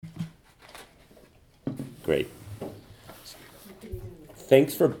Great.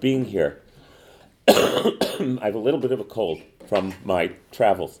 Thanks for being here. I have a little bit of a cold from my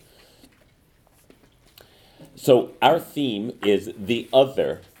travels. So our theme is the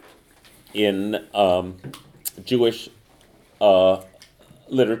other in Jewish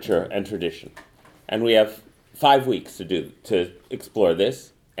literature and tradition. And we have 5 weeks to explore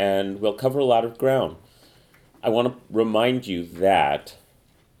this, and we'll cover a lot of ground. I want to remind you that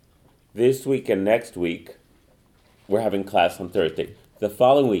this week and next week, we're having class on Thursday. The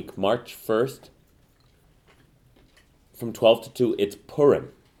following week, March 1st, from 12 to 2, it's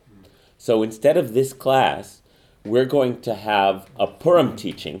Purim. So instead of this class, we're going to have a Purim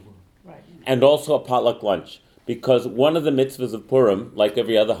teaching and also a potluck lunch. Because one of the mitzvahs of Purim, like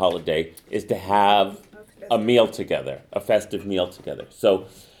every other holiday, is to have a meal together, a festive meal together. So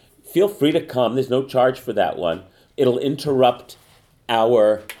feel free to come. There's no charge for that one. It'll interrupt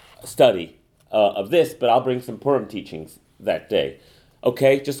our study of this, but I'll bring some Purim teachings that day.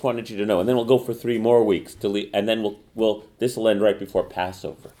 Okay, just wanted you to know. And then we'll go for 3 more weeks, and then this will end right before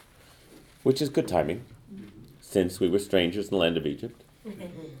Passover, which is good timing, since we were strangers in the land of Egypt.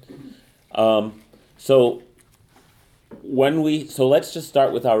 So let's just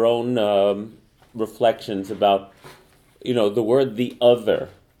start with our own reflections about, the word "the other"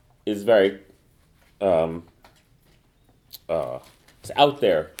 is very it's out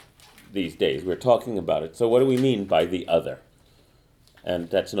there these days. We're talking about it. So what do we mean by the other? And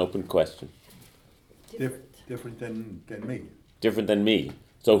that's an open question. Different than me. Different than me.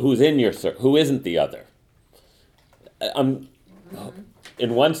 So who isn't the other? In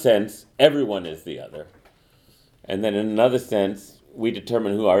one sense, everyone is the other. And then in another sense, we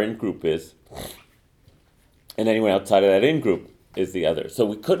determine who our in-group is. And anyone outside of that in-group is the other. So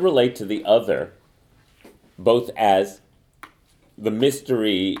we could relate to the other both as the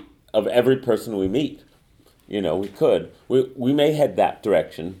mystery of every person we meet. We could. We may head that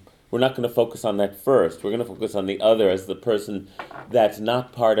direction. We're not going to focus on that first. We're going to focus on the other as the person that's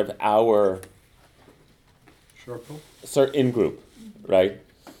not part of our circle, in-group, right?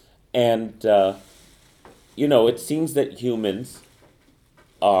 And, it seems that humans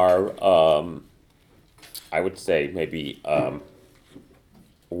are, I would say, maybe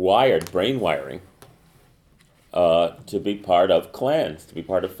brain wiring, to be part of clans, to be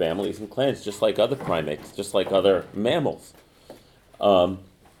part of families and clans, just like other primates, just like other mammals.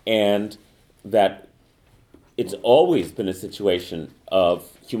 And that it's always been a situation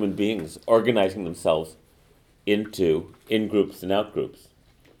of human beings organizing themselves into in-groups and out-groups.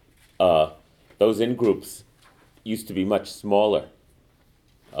 Those in-groups used to be much smaller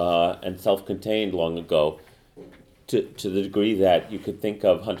and self-contained long ago, to the degree that you could think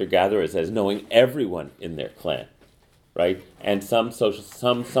of hunter-gatherers as knowing everyone in their clan, right? And some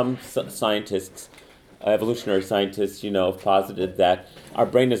scientists, evolutionary scientists, have posited that our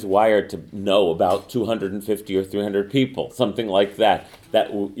brain is wired to know about 250 or 300 people, something like that.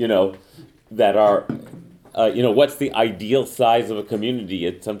 That are, what's the ideal size of a community?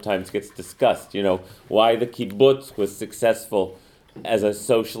 It sometimes gets discussed. Why the kibbutz was successful as a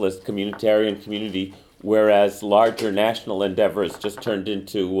socialist communitarian community, whereas larger national endeavors just turned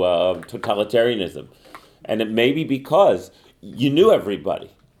into totalitarianism. And it may be because you knew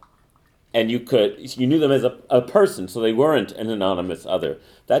everybody, and you knew them as a person, so they weren't an anonymous other.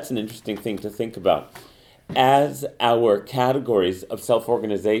 That's an interesting thing to think about. As our categories of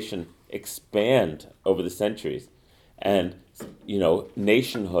self-organization expand over the centuries, and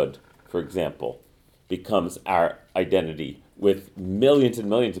nationhood, for example, becomes our identity with millions and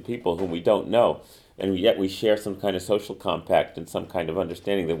millions of people whom we don't know, and yet we share some kind of social compact and some kind of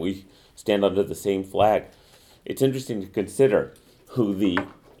understanding that we stand under the same flag. It's interesting to consider who the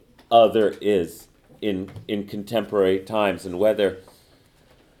other is in contemporary times, and whether,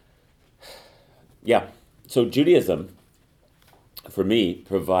 so Judaism, for me,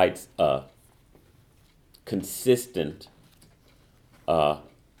 provides a consistent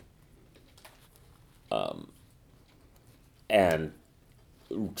and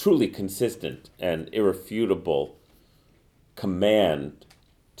truly consistent and irrefutable command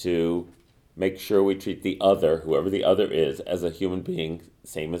to make sure we treat the other, whoever the other is, as a human being,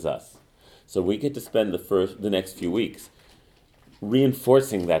 same as us. So we get to spend the next few weeks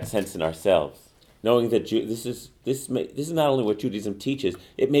reinforcing that sense in ourselves, knowing that this is not only what Judaism teaches,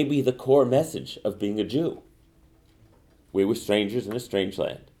 it may be the core message of being a Jew. We were strangers in a strange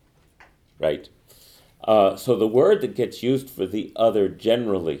land, right? So the word that gets used for the other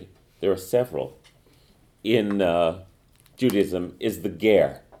generally, there are several, in Judaism, is the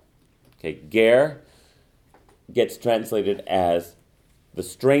ger. Okay, ger gets translated as the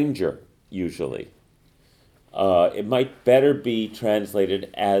stranger, usually. It might better be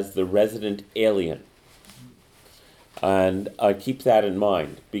translated as the resident alien. And keep that in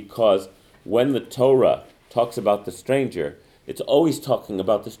mind, because when the Torah talks about the stranger, it's always talking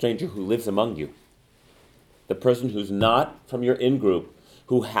about the stranger who lives among you. The person who's not from your in-group,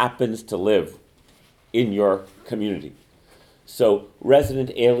 who happens to live in your community. So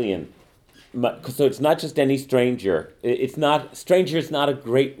resident alien, so it's not just any stranger. It's not, stranger is not a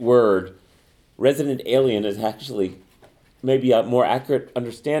great word. Resident alien is actually maybe a more accurate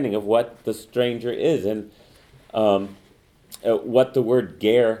understanding of what the stranger is and what the word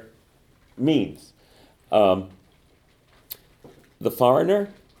ger means. The foreigner,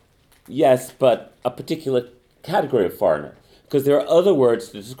 yes, but a particular category of foreigner, because there are other words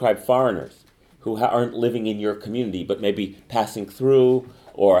to describe foreigners who aren't living in your community, but maybe passing through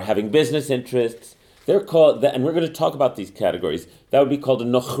or having business interests. They're called, and we're going to talk about these categories. That would be called a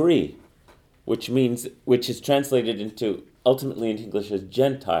nochri, which is translated ultimately into English as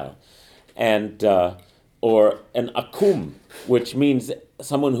Gentile, and or an akum, which means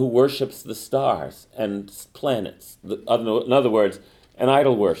someone who worships the stars and planets. In other words, an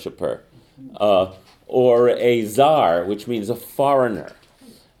idol worshiper, or a zar, which means a foreigner.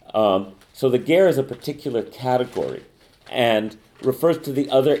 So the ger is a particular category and refers to the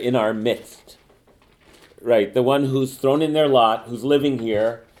other in our midst, right? The one who's thrown in their lot, who's living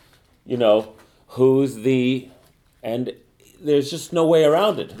here, and there's just no way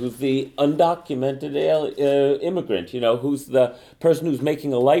around it. Who's the undocumented immigrant, who's the person who's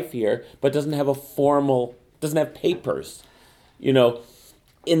making a life here but doesn't have papers.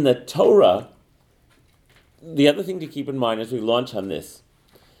 In the Torah, the other thing to keep in mind as we launch on this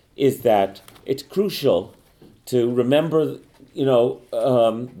is that it's crucial to remember,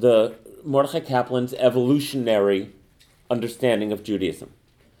 the Mordechai Kaplan's evolutionary understanding of Judaism.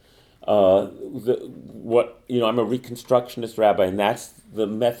 I'm a Reconstructionist rabbi, and that's the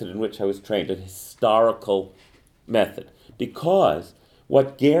method in which I was trained, a historical method. Because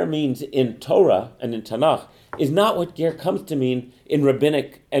what ger means in Torah and in Tanakh is not what ger comes to mean in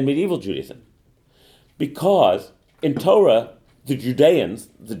rabbinic and medieval Judaism. Because in Torah, the Judeans,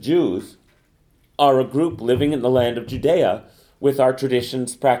 the Jews, are a group living in the land of Judea with our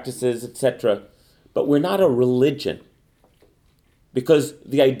traditions, practices, etc. But we're not a religion. Because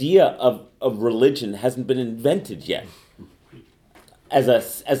the idea of religion hasn't been invented yet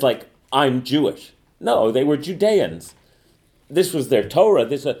as like, I'm Jewish. No, they were Judeans. This was their Torah.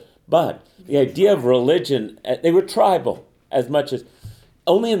 But the idea of religion, they were tribal as much as,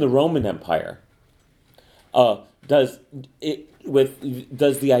 only in the Roman Empire does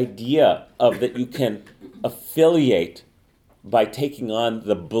the idea of that you can affiliate by taking on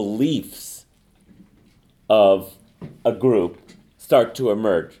the beliefs of a group start to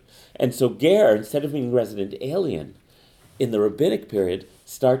emerge. And so ger, instead of meaning resident alien, in the rabbinic period,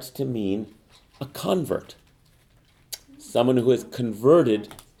 starts to mean a convert. Someone who has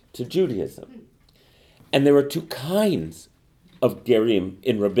converted to Judaism. And there are two kinds of gerim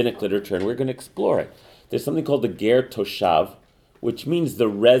in rabbinic literature, and we're going to explore it. There's something called the ger toshav, which means the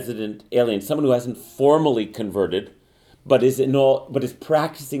resident alien, someone who hasn't formally converted, but is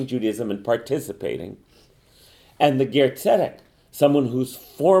practicing Judaism and participating. And the ger tzedek, someone who's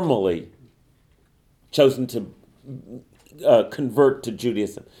formally chosen to convert to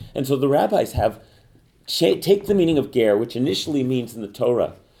Judaism. And so the rabbis take the meaning of ger, which initially means in the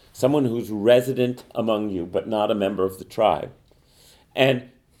Torah, someone who's resident among you, but not a member of the tribe. And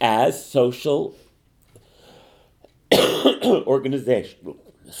as social and organizational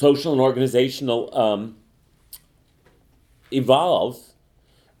evolves,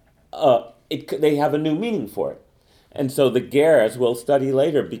 they have a new meaning for it. And so the ger, as we'll study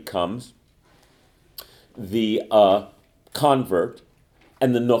later, becomes the convert,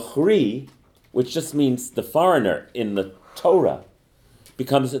 and the nochri, which just means the foreigner in the Torah,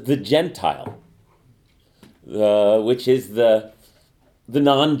 becomes the Gentile, which is the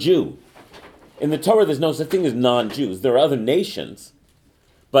non-Jew. In the Torah, there's no such thing as non-Jews. There are other nations,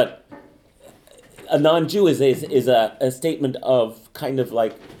 but a non-Jew is a statement of kind of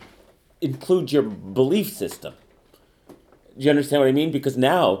like include your belief system. Do you understand what I mean? Because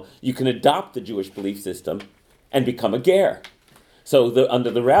now you can adopt the Jewish belief system and become a ger. So under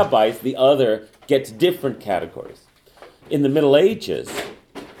the rabbis, the other gets different categories. In the Middle Ages,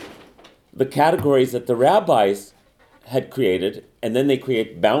 the categories that the rabbis had created, and then they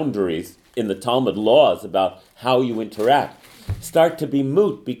create boundaries in the Talmud laws about how you interact, start to be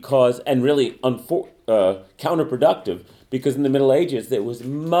moot and really counterproductive, because in the Middle Ages there was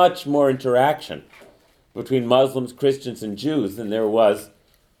much more interaction between Muslims, Christians, and Jews than there was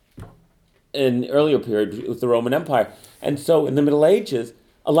in the earlier period with the Roman Empire. And so in the Middle Ages,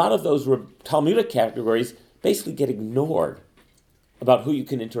 a lot of those Talmudic categories basically get ignored about who you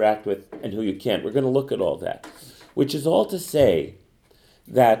can interact with and who you can't. We're going to look at all that, which is all to say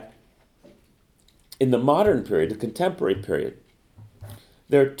that in the modern period, the contemporary period,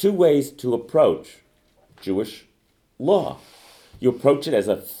 there are two ways to approach Jewish law. You approach it as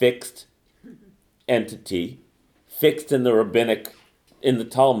a fixed entity, fixed in the rabbinic, in the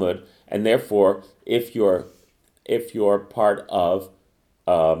Talmud, and therefore, if you're part of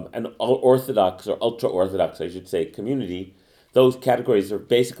an Orthodox or ultra-Orthodox, I should say, community, those categories are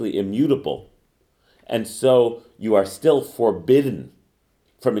basically immutable. And so you are still forbidden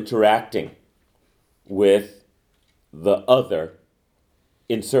from interacting with the other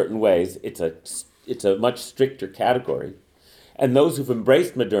in certain ways. It's a much stricter category. And those who've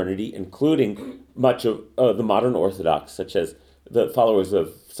embraced modernity, including much of the modern Orthodox, such as the followers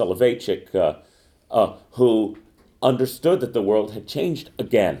of Soloveitchik, who understood that the world had changed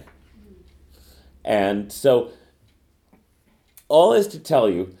again. And so all is to tell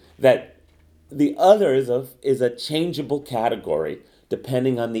you that the other is a changeable category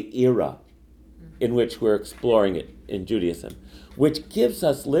depending on the era in which we're exploring it in Judaism, which gives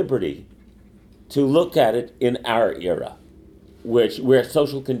us liberty to look at it in our era, where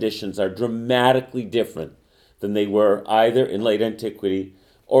social conditions are dramatically different than they were either in late antiquity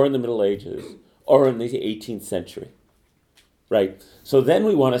or in the Middle Ages or in the 18th century, right? So then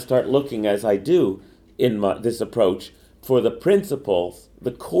we want to start looking, as I do in this approach, for the principles,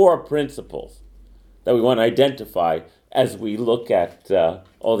 the core principles that we want to identify as we look at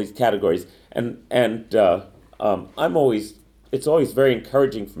all these categories. And it's always very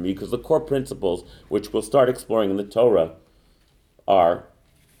encouraging for me because the core principles, which we'll start exploring in the Torah, are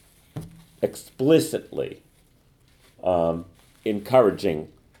explicitly encouraging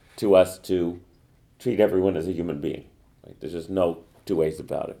to us to treat everyone as a human being. Right? There's just no two ways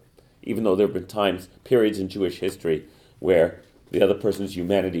about it. Even though there have been periods in Jewish history where the other person's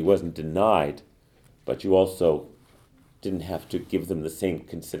humanity wasn't denied, but you also didn't have to give them the same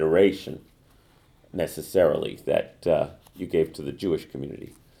consideration necessarily that you gave to the Jewish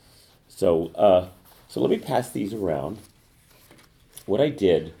community. So let me pass these around. What I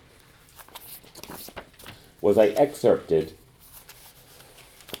did was I excerpted,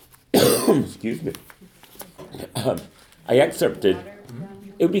 excuse me, I excerpted,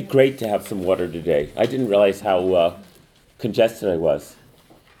 it would be great to have some water today. I didn't realize how congested I was.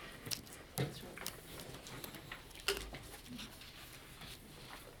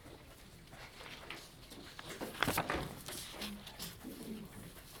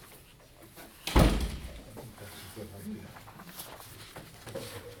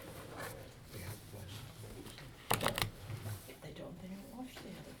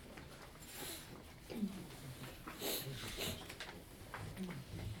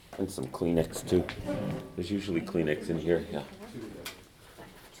 And some Kleenex too. There's usually Kleenex in here. Yeah.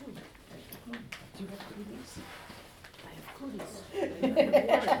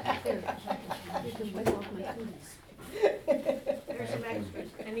 There's some extras.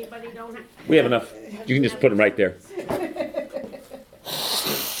 Anybody don't have? We have enough. You can just put them right there.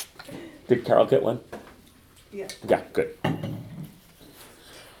 Did Carol get one? Yeah. Yeah, good.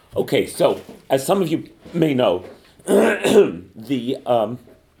 Okay, so as some of you may know,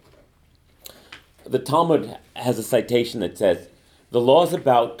 the Talmud has a citation that says the laws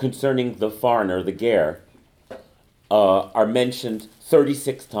concerning the foreigner, the ger, are mentioned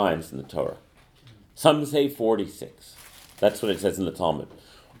 36 times in the Torah. Some say 46. That's what it says in the Talmud.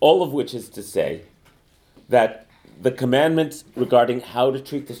 All of which is to say that the commandments regarding how to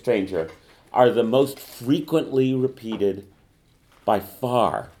treat the stranger are the most frequently repeated by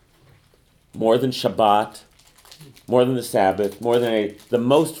far, more than Shabbat, more than the Sabbath, more than the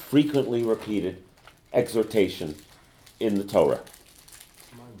most frequently repeated exhortation in the Torah.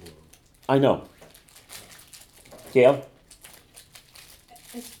 I know. Gail?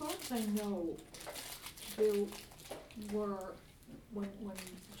 As far as I know, there were, when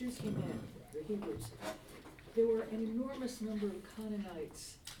Jews came in, the Hebrews, there were an enormous number of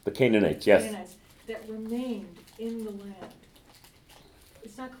The Canaanites, yes. Canaanites that remained in the land.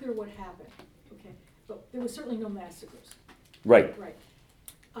 It's not clear what happened, okay, but there was certainly no massacres. Right. Right.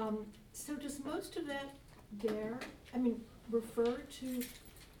 So does most of that refer to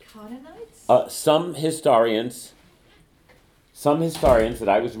Canaanites? Some historians that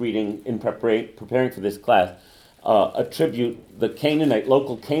I was reading in preparing for this class attribute the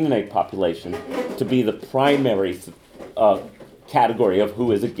local Canaanite population to be the primary category of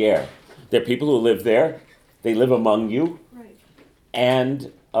who is a ger. They're people who live there, they live among you, Right.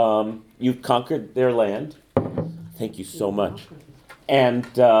 and you've conquered their land. Thank you so much. And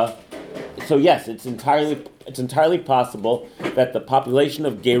so yes, it's entirely possible that the population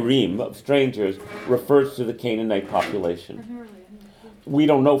of Gerim, of strangers, refers to the Canaanite population. Primarily, anyway. We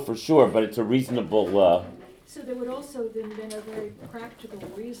don't know for sure, but it's a reasonable. So there would also then been a very practical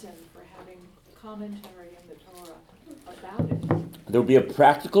reason for having commentary in the Torah about it. There would be a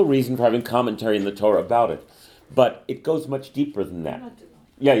practical reason for having commentary in the Torah about it, but it goes much deeper than I'm that. not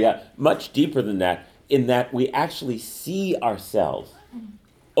denying. Yeah, much deeper than that. In that we actually see ourselves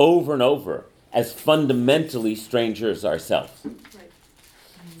over and over as fundamentally strangers ourselves. Right.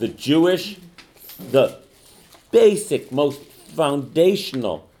 The basic, most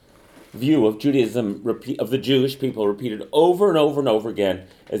foundational view of Judaism, of the Jewish people, repeated over and over and over again,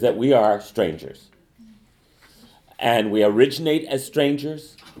 is that we are strangers. And we originate as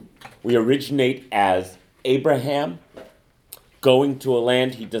strangers. We originate as Abraham, going to a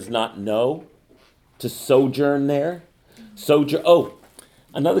land he does not know, to sojourn there.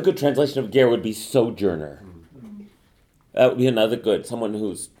 Another good translation of ger would be sojourner. That would be another good, someone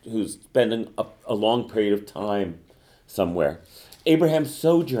who's spending a long period of time somewhere. Abraham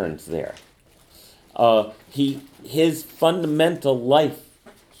sojourns there. His fundamental life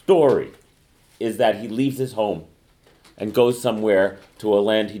story is that he leaves his home and goes somewhere to a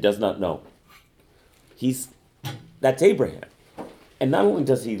land he does not know. That's Abraham. And not only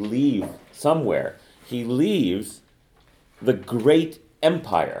does he leave somewhere, he leaves the great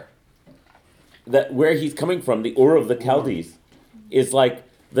empire that where he's coming from, the Ur of the Chaldees, is like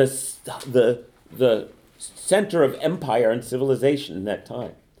the center of empire and civilization in that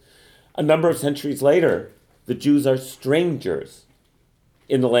time. A number of centuries later, the Jews are strangers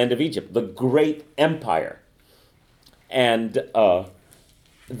in the land of Egypt, the great empire. And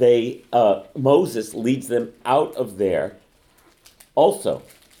Moses leads them out of there also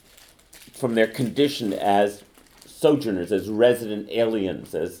from their condition as sojourners, as resident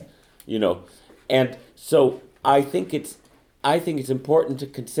aliens, and so I think it's important to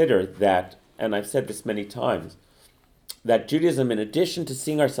consider that, and I've said this many times, that Judaism, in addition to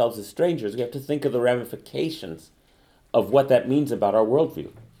seeing ourselves as strangers, we have to think of the ramifications of what that means about our worldview,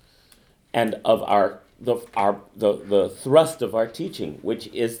 and of the thrust of our teaching, which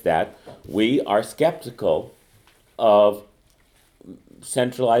is that we are skeptical of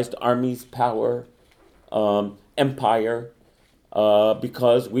centralized armies, power, empire,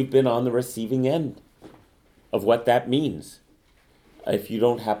 because we've been on the receiving end of what that means if you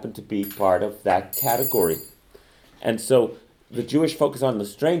don't happen to be part of that category. And so the Jewish focus on the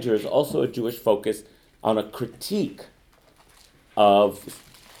stranger is also a Jewish focus on a critique of,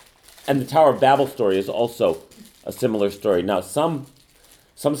 and the Tower of Babel story is also a similar story. Now, some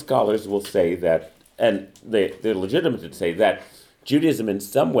scholars will say that, and they're legitimate to say that Judaism in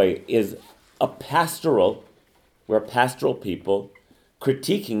some way is we're a pastoral people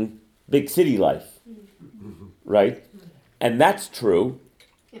critiquing big city life, right? And that's true,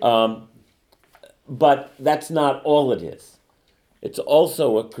 but that's not all it is. It's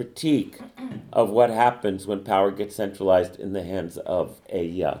also a critique of what happens when power gets centralized in the hands of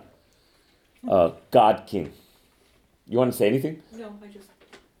a God king. You want to say anything? No, I just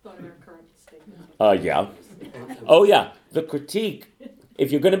thought of our current statement. Yeah. Oh, yeah. The critique.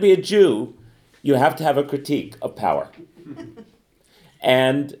 If you're going to be a Jew, you have to have a critique of power.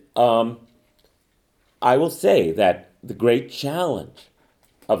 And I will say that the great challenge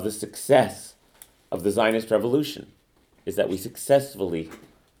of the success of the Zionist revolution is that we successfully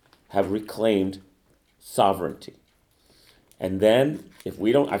have reclaimed sovereignty. And then, if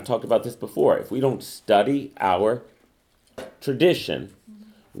we don't, I've talked about this before, if we don't study our tradition,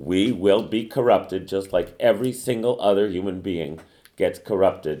 we will be corrupted just like every single other human being gets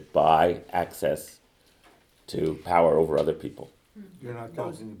corrupted by access to power over other people. You're not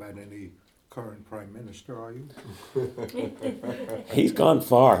talking about any current prime minister, are you? He's gone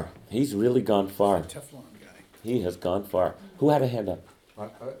far. He's really gone far. Teflon guy. He has gone far. Who had a hand up?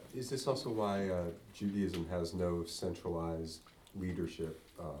 Is this also why Judaism has no centralized leadership,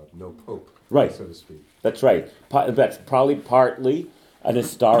 no pope, Right. so to speak? That's right. That's probably partly a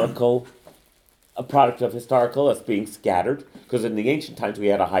product of historical us being scattered, because in the ancient times we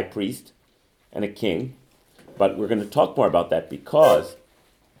had a high priest and a king, but we're going to talk more about that, because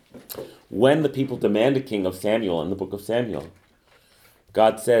when the people demand a king of Samuel in the book of Samuel,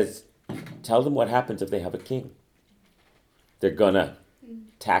 God says, tell them what happens if they have a king. They're going to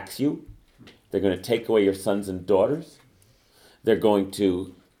tax you. They're going to take away your sons and daughters. They're going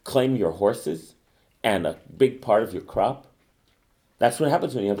to claim your horses and a big part of your crop. That's what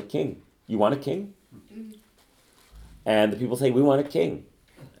happens when you have a king. You want a king? And the people say, we want a king.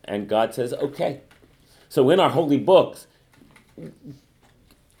 And God says, okay. So in our holy books,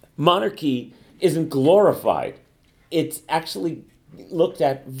 monarchy isn't glorified. It's actually looked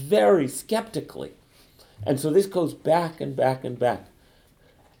at very skeptically. And so this goes back and back and back.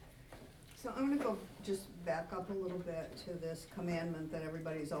 So I'm gonna go just back up a little bit to this commandment that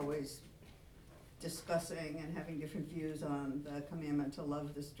everybody's always discussing and having different views on, the commandment to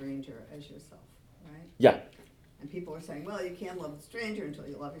love the stranger as yourself, right? Yeah. And people are saying, well, you can't love the stranger until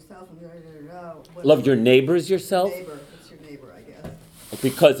you love yourself, and What- Love your neighbors yourself. Neighbor, it's your neighbor, I guess.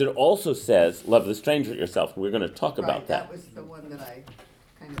 Because it also says, love the stranger yourself. We're going to talk about Right, that was the one that I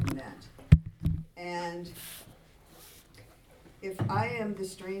kind of meant. And if I am the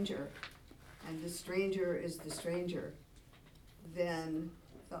stranger, and the stranger is the stranger, then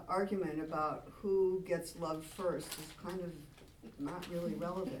the argument about who gets loved first is kind of not really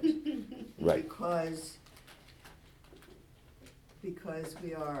relevant. Right. Because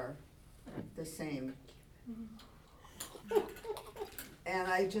we are the same. And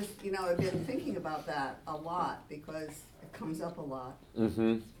I just, I've been thinking about that a lot because it comes up a lot.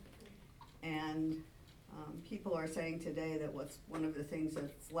 Mm-hmm. And people are saying today that what's one of the things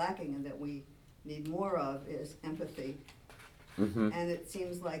that's lacking and that we need more of is empathy. Mm-hmm. And it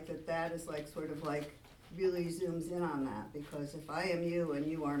seems like that is like really zooms in on that, because if I am you and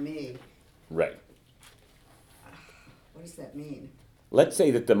you are me, Right. what does that mean? Let's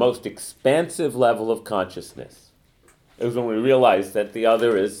say that the most expansive level of consciousness is when we realize that the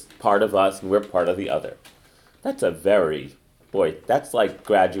other is part of us and we're part of the other. That's that's like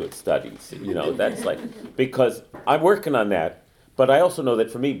graduate studies, that's like, because I'm working on that, but I also know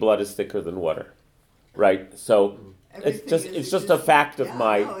that for me, blood is thicker than water, right? So it's just a fact of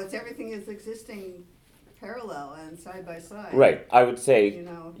everything is existing parallel and side by side. Right, I would say,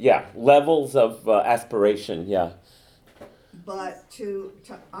 levels of aspiration, yeah. But to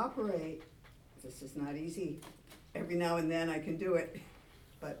operate, this is not easy. Every now and then I can do it,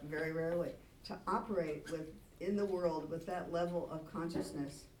 but very rarely. To operate in the world with that level of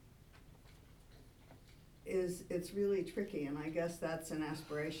consciousness it's really tricky, and I guess that's an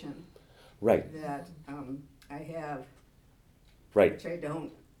aspiration. Right. That I have. Right. Which I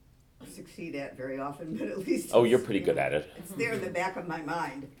don't succeed at very often, but at least. Oh, you're pretty good at it. It's there in the back of my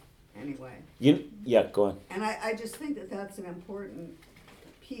mind, anyway. Go on. And I just think that that's an important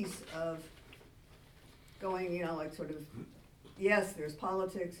piece of going, yes, there's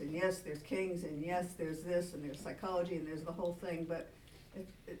politics, and yes, there's kings, and yes, there's this, and there's psychology, and there's the whole thing, but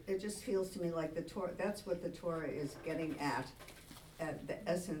it just feels to me like the Torah, that's what the Torah is getting at the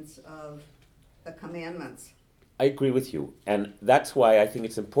essence of the commandments. I agree with you, and that's why I think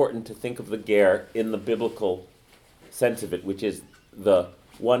it's important to think of the ger in the biblical sense of it, which is the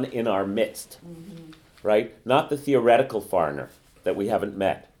one in our midst, right? Not the theoretical foreigner that we haven't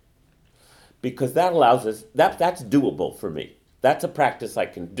met. Because that allows us, that's doable for me. That's a practice I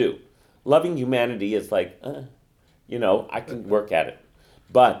can do. Loving humanity is like, I can work at it.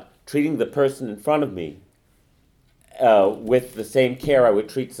 But treating the person in front of me with the same care I would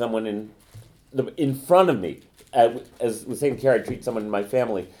treat someone in front of me, as the same care I treat someone in my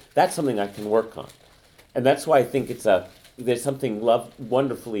family, that's something I can work on. And that's why I think there's something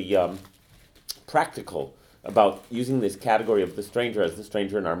wonderfully practical about using this category of the stranger as the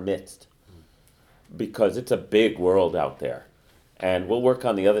stranger in our midst. Because it's a big world out there. And we'll work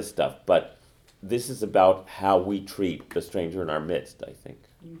on the other stuff, but this is about how we treat the stranger in our midst, I think.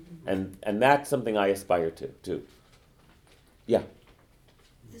 Mm-hmm. And that's something I aspire to, too. Yeah.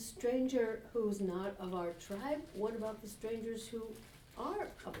 The stranger who's not of our tribe, what about the strangers who are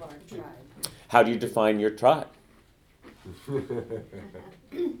of our tribe? How do you define your tribe?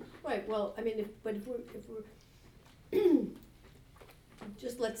 Right, well, I mean, if we're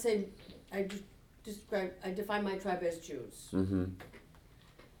just let's say I define my tribe as Jews. Mm-hmm.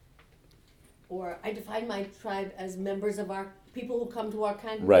 Or I define my tribe as members of our people who come to our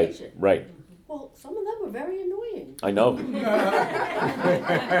congregation. Right. Well, some of them are very annoying. I know.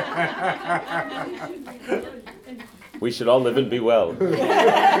 We should all live and be well.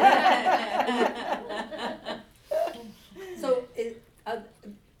 So,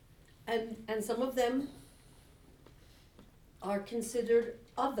 and some of them are considered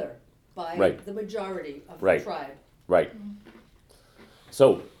other by the majority of the tribe. Right.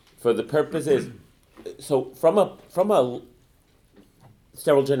 So, for the purposes, from a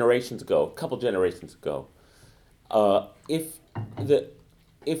several generations ago, a couple generations ago, if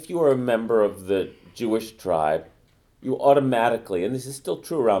you are a member of the Jewish tribe, you automatically, and this is still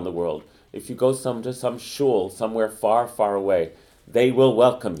true around the world, if you go to some shul somewhere far, far away, they will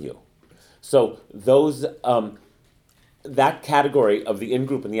welcome you. So those that category of the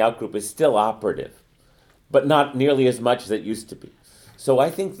in-group and the out-group is still operative, but not nearly as much as it used to be. So I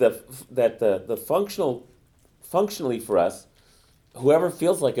think that the functionally for us, whoever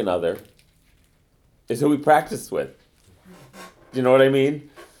feels like another is who we practice with. Do you know what I mean?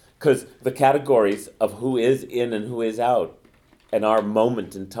 Because the categories of who is in and who is out and our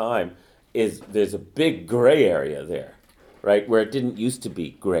moment in time there's a big gray area there, right? Where it didn't used to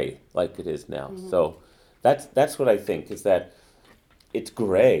be gray like it is now. So that's what I think, is that it's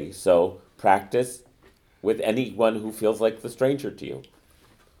gray. So practice with anyone who feels like the stranger to you.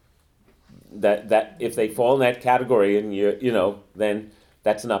 That if they fall in that category and then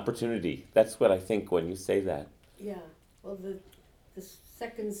that's an opportunity. That's what I think when you say that. Yeah, well, the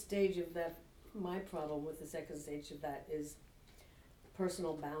second stage of that, my problem with the second stage of that is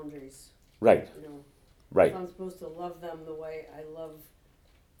personal boundaries. Right, You know, right. if I'm supposed to love them the way I love,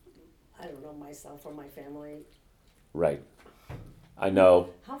 I don't know, myself or my family, Right. I know.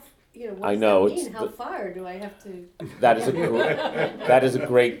 what I does know, that it's mean? How the- far do I have to? That is a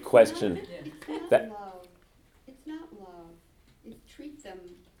great question. It's not That- love. It's not love. It's treat them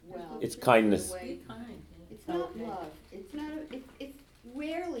well. It's treat them kindness. the way- kind. It's not Okay. love. It's not, it's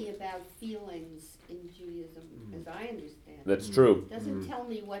rarely about feelings in Judaism, as I understand it. That's true. It doesn't tell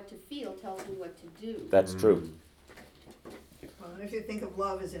me what to feel, tells me what to do. That's true. Well, and if you think of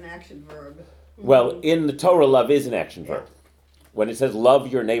love as an action verb, Well, in the Torah, love is an action verb. When it says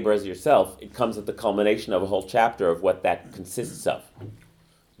love your neighbor as yourself, it comes at the culmination of a whole chapter of what that consists of.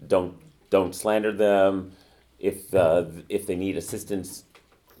 Don't slander them. If they need assistance,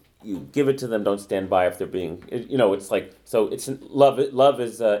 you give it to them. Don't stand by if they're being. It's like so. It's love. Love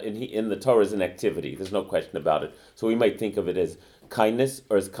is in the Torah is an activity. There's no question about it. So we might think of it as kindness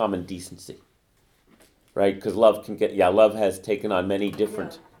or as common decency, right? Because love love has taken on many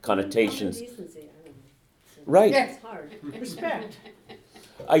different connotations. Decency, I don't know. Right. It's hard. Respect.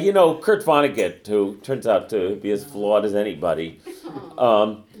 Kurt Vonnegut, who turns out to be as flawed as anybody,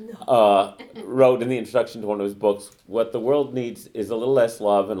 wrote in the introduction to one of his books, what the world needs is a little less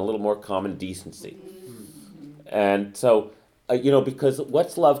love and a little more common decency. And so, because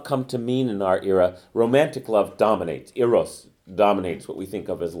what's love come to mean in our era? Romantic love dominates. Eros dominates what we think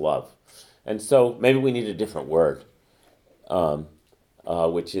of as love. And so maybe we need a different word,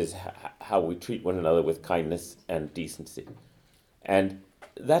 which is how we treat one another with kindness and decency. And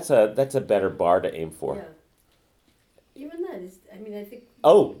that's a better bar to aim for. Yeah. Even that is, I think.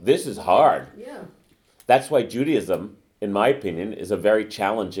 Oh, this is hard. Yeah. That's why Judaism, in my opinion, is a very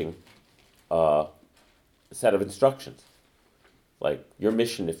challenging set of instructions. Like your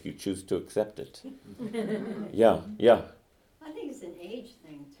mission if you choose to accept it. Yeah. I think it's an age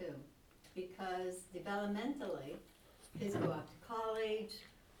thing too, because developmentally, kids go off to college,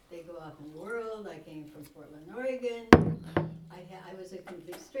 they go off in the world. I came from Portland, Oregon. I was a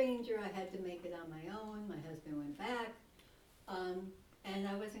complete stranger. I had to make it on my own. My husband went back, and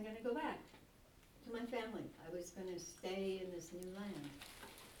I wasn't going to go back to my family. I was going to stay in this new land,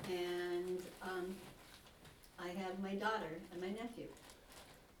 and I have my daughter and my nephew.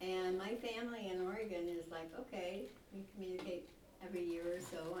 And my family in Oregon is like, okay, we communicate every year or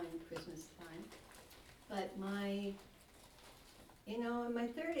so on Christmas time. But in my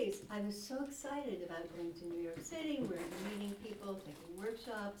 30s, I was so excited about going to New York City, we're meeting people, taking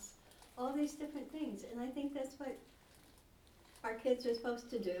workshops, all these different things. And I think that's what our kids are supposed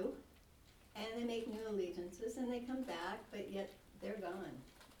to do. And they make new allegiances and they come back, but yet they're gone.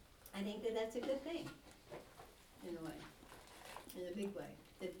 I think that that's a good thing, in a way, in a big way.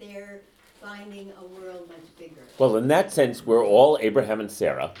 That they're finding a world much bigger. Well, in that sense, we're all Abraham and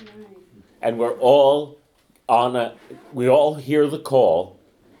Sarah, and we're all we all hear the call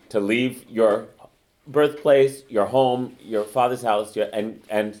to leave your birthplace, your home, your father's house,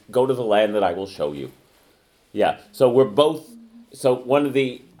 and go to the land that I will show you. Yeah. So we're both. So one of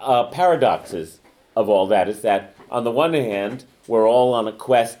the paradoxes of all that is that on the one hand, we're all on a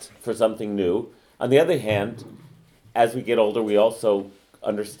quest for something new. On the other hand, as we get older, we also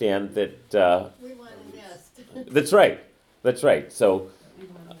understand that. We want a nest. That's right. So,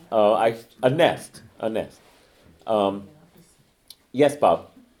 a nest. Yes, Bob.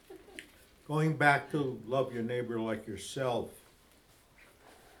 Going back to love your neighbor like yourself,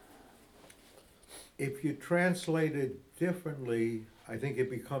 if you translate it differently, I think it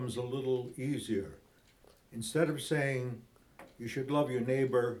becomes a little easier. Instead of saying you should love your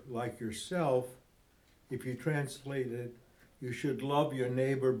neighbor like yourself, if you translate it, you should love your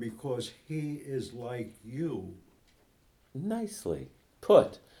neighbor because he is like you. Nicely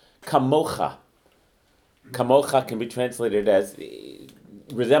put. Kamocha. Kamocha can be translated as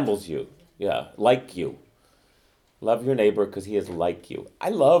resembles you. Yeah, like you. Love your neighbor because he is like you. I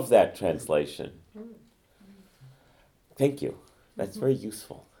love that translation. Thank you. That's very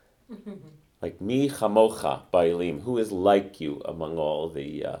useful. Like mi chamocha ba'elim, who is like you among all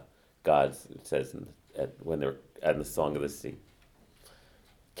the gods, it says when they're in the Song of the Sea.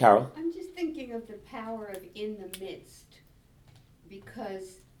 Carol? I'm just thinking of the power of in the midst,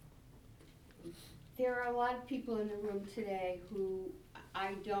 because there are a lot of people in the room today who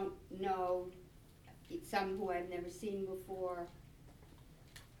I don't know, some who I've never seen before.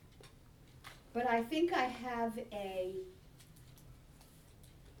 But I think I have a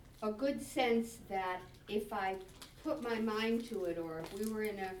good sense that if I put my mind to it, or if we were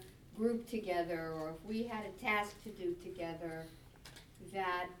in a group together, or if we had a task to do together,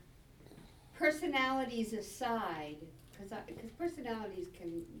 that personalities aside, because personalities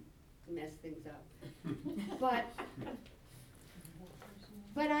can mess things up, but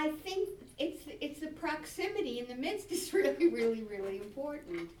I think it's the proximity in the midst is really, really, really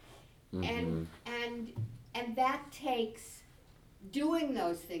important. Mm-hmm. And that takes doing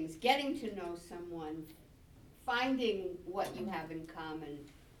those things, getting to know someone, finding what you have in common,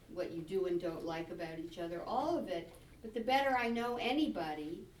 what you do and don't like about each other, all of it. But the better I know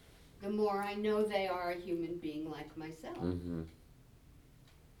anybody, the more I know they are a human being like myself. Mm-hmm.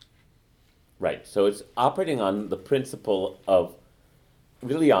 Right. So it's operating on the principle of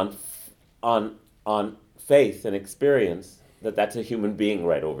really on faith and experience that that's a human being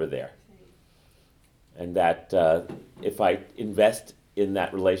right over there. And that if I invest in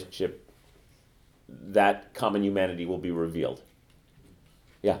that relationship, that common humanity will be revealed.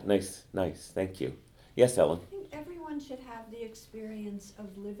 Yeah, nice. Thank you. Yes, Ellen? I think everyone should have the experience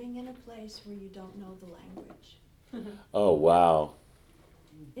of living in a place where you don't know the language. Oh, wow.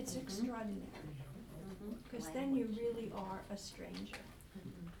 It's extraordinary, because then you really are a stranger.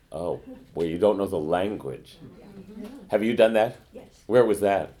 Oh, well, you don't know the language. Yeah. Have you done that? Yes, Where was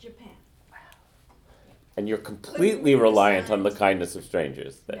that? Japan. And you're completely reliant on the kindness of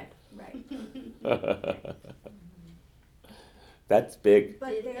strangers. Then. Right. That's big.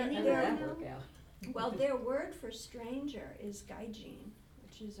 But Did any of that work out? well, their word for stranger is gaijin,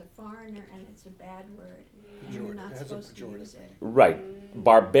 which is a foreigner, and it's a bad word. And you're not supposed to use it. Right.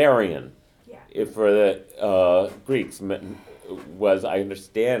 Barbarian. Yeah. If for the Greeks was, I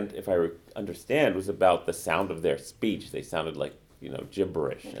understand, if I understand, was about the sound of their speech. They sounded like,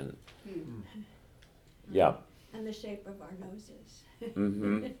 gibberish and yeah. And the shape of our noses.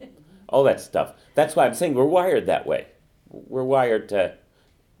 Mm-hmm. All that stuff. That's why I'm saying we're wired that way. We're wired to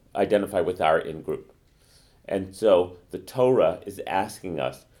identify with our in-group. And so the Torah is asking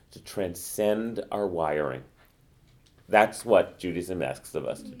us to transcend our wiring. That's what Judaism asks of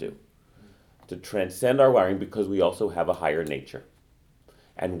us to do. To transcend our wiring, because we also have a higher nature.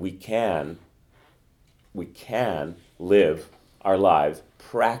 And we can live our lives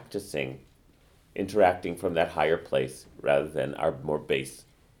practicing interacting from that higher place rather than our more base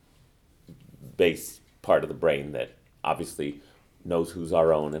part of the brain that obviously knows who's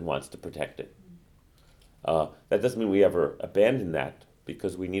our own and wants to protect it. That doesn't mean we ever abandon that,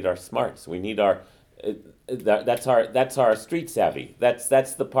 because we need our smarts. We need our that's our street savvy. That's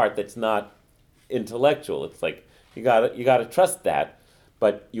the part that's not intellectual. It's like you gotta trust that,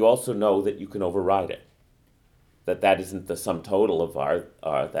 but you also know that you can override it. That isn't the sum total of our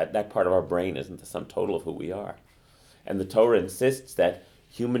that part of our brain isn't the sum total of who we are. And the Torah insists that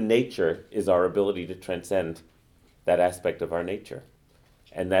human nature is our ability to transcend that aspect of our nature.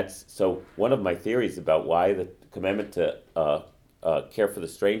 And that's so one of my theories about why the commandment to care for the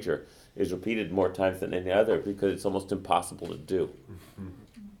stranger is repeated more times than any other, because it's almost impossible to do.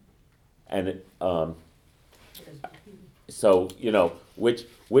 And so which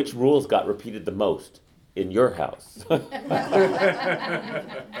rules got repeated the most in your house? The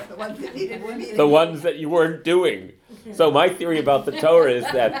ones that needed repeating. The ones that you weren't doing. So my theory about the Torah is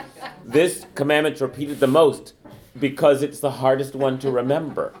that this commandment's repeated the most because it's the hardest one to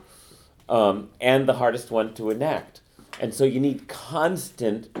remember, and the hardest one to enact. And so you need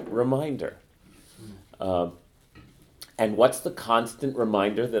constant reminder. And what's the constant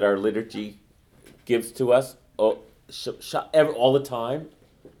reminder that our liturgy gives to us all the time?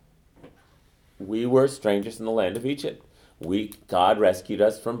 We were strangers in the land of Egypt. God rescued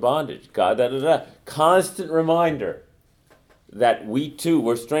us from bondage. Constant reminder that we too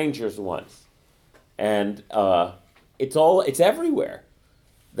were strangers once. And it's everywhere.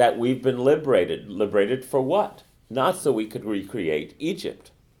 That we've been liberated. Liberated for what? Not so we could recreate Egypt.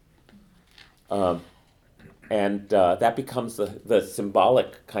 And that becomes the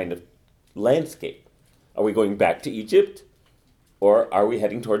symbolic kind of landscape. Are we going back to Egypt? Or are we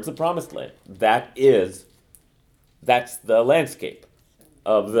heading towards the promised land? That is that's the landscape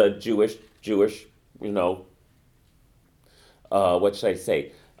of the Jewish, what should I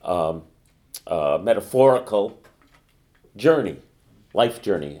say, metaphorical journey, life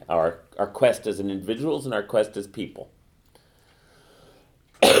journey, our quest as individuals and our quest as people.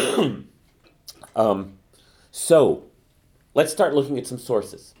 So, let's start looking at some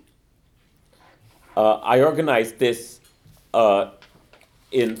sources. I organized this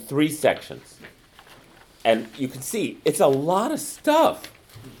in 3 sections. And you can see, it's a lot of stuff.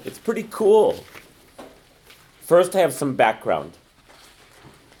 It's pretty cool. First, I have some background.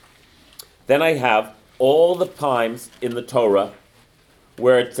 Then I have all the times in the Torah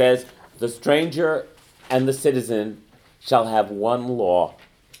where it says, the stranger and the citizen shall have one law.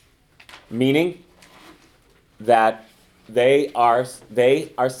 Meaning that they are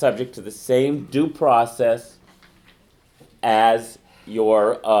subject to the same due process as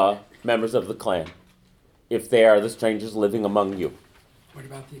your members of the clan, if they are the strangers living among you. What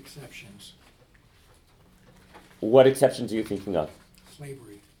about the exceptions? What exceptions are you thinking of?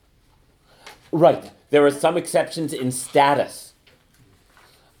 Slavery. Right. There are some exceptions in status.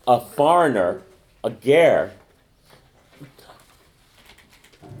 A foreigner, a ger,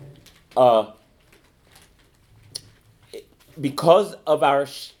 because of our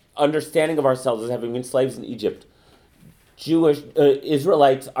understanding of ourselves as having been slaves in Egypt,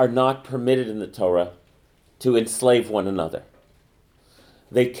 Israelites are not permitted in the Torah to enslave one another.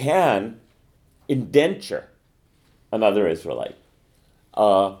 They can indenture another Israelite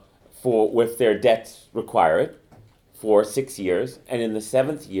if their debts require it for 6 years, and in the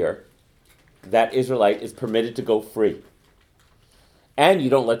 7th year, that Israelite is permitted to go free. And you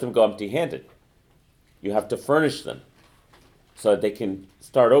don't let them go empty-handed. You have to furnish them so that they can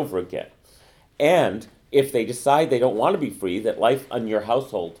start over again. And if they decide they don't want to be free, that life in your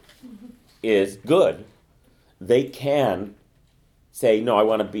household is good, they can say, no, I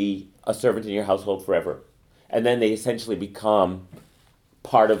want to be a servant in your household forever. And then they essentially become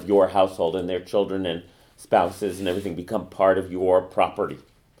part of your household, and their children and spouses and everything become part of your property.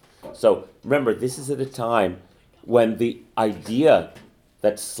 So remember, this is at a time when the idea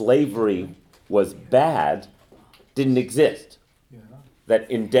that slavery was bad didn't exist. Yeah. That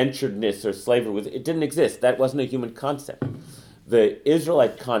indenturedness or slavery it didn't exist. That wasn't a human concept. The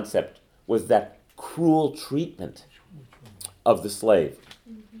Israelite concept was that cruel treatment of the slave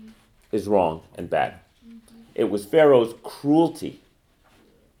is wrong and bad. It was Pharaoh's cruelty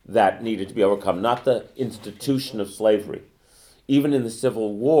that needed to be overcome, not the institution of slavery. Even in the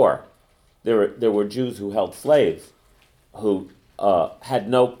Civil War, there were Jews who held slaves who had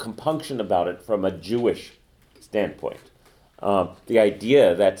no compunction about it from a Jewish standpoint. The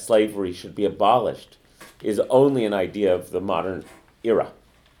idea that slavery should be abolished is only an idea of the modern era,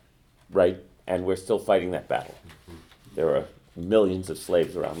 right? And we're still fighting that battle. There are millions of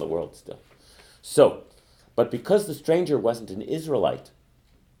slaves around the world still. So, but because the stranger wasn't an Israelite,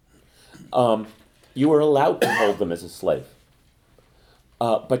 you were allowed to hold them as a slave.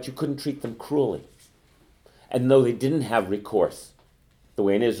 But you couldn't treat them cruelly. And though they didn't have recourse, the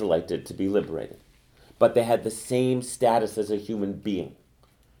way an Israelite did, to be liberated, but they had the same status as a human being.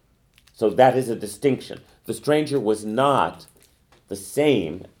 So that is a distinction. The stranger was not the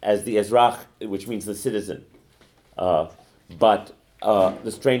same as the Ezrach, which means the citizen. But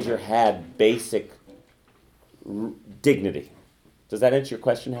the stranger had basic dignity. Does that answer your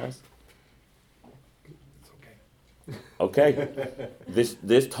question, Harris? It's Okay.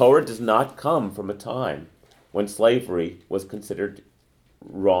 This Torah does not come from a time when slavery was considered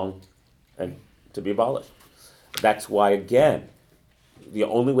wrong and to be abolished. That's why, again, the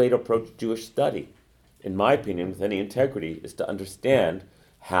only way to approach Jewish study, in my opinion, with any integrity, is to understand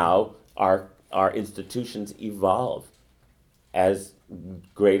how our institutions evolve as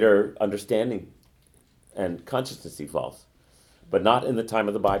greater understanding and consciousness evolves, but not in the time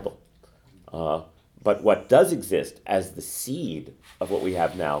of the Bible. But what does exist as the seed of what we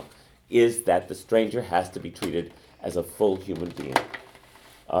have now is that the stranger has to be treated as a full human being.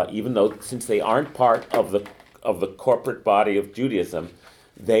 Even though, since they aren't part of the corporate body of Judaism,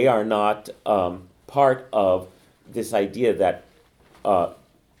 they are not part of this idea that a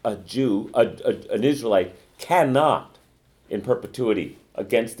Jew, an Israelite, cannot, in perpetuity,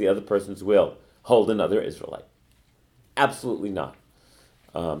 against the other person's will, hold another Israelite. Absolutely not.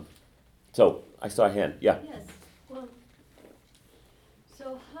 So, I saw a hand. Yeah. Yes, well,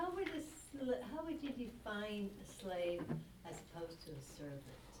 so how would you define a slave as opposed to a servant?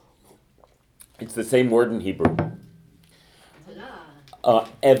 It's the same word in Hebrew. Ta-da.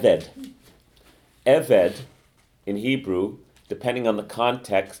 Eved. Eved, in Hebrew, depending on the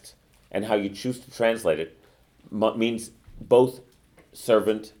context and how you choose to translate it, means both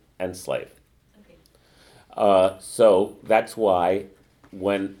servant and slave. Okay. So that's why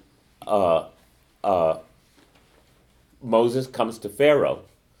when Moses comes to Pharaoh,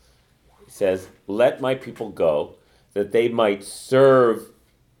 he says, "Let my people go, that they might serve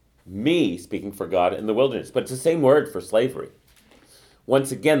me," speaking for God, "in the wilderness." But it's the same word for slavery.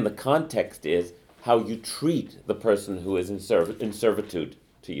 Once again, the context is how you treat the person who is in servitude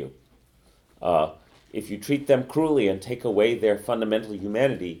to you. If you treat them cruelly and take away their fundamental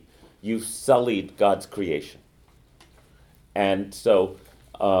humanity, you've sullied God's creation. And so,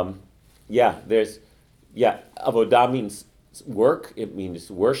 avodah means work. It means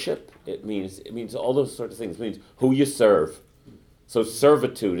worship. It means all those sorts of things. It means who you serve. So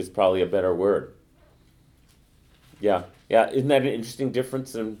servitude is probably a better word. Yeah. Isn't that an interesting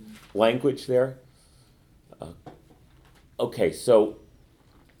difference in language there? Okay, so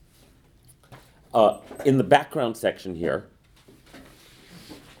in the background section here,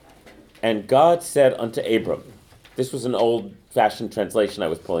 "And God said unto Abram," this was an old-fashioned translation I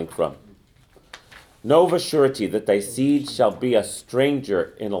was pulling from, "Know of a surety that thy seed shall be a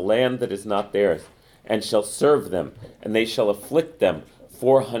stranger in a land that is not theirs, and shall serve them, and they shall afflict them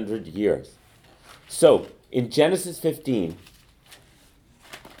 400 years. So, in Genesis 15,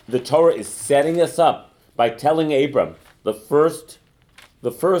 the Torah is setting us up by telling Abram, the first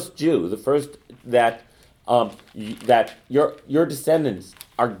Jew, the first that your descendants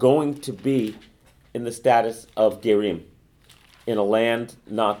are going to be in the status of Gerim, in a land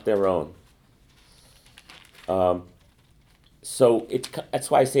not their own. So that's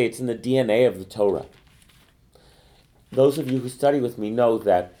why I say it's in the DNA of the Torah. Those of you who study with me know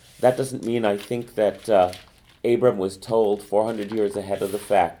that doesn't mean I think that Abram was told 400 years ahead of the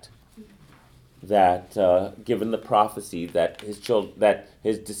fact that, given the prophecy that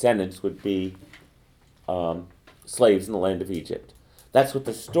his descendants would be slaves in the land of Egypt. That's what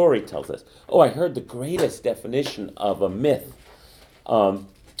the story tells us. Oh, I heard the greatest definition of a myth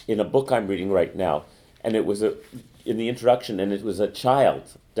in a book I'm reading right now, and it was in the introduction, and it was a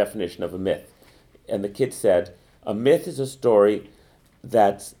child's definition of a myth. And the kid said, "A myth is a story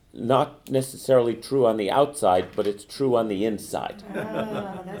that's not necessarily true on the outside, but it's true on the inside."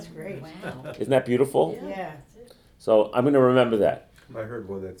 Oh, that's great. Wow. Isn't that beautiful? Yeah. So I'm going to remember that. I heard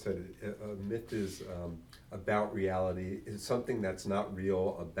one that said a myth is about reality, is something that's not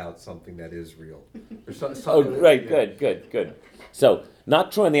real about something that is real. Or Oh, something right, yeah. good. So,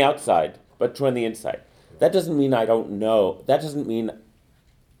 not true on the outside, but true on the inside. That doesn't mean I don't know. That doesn't mean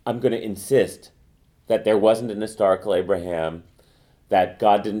I'm going to insist that there wasn't an historical Abraham, that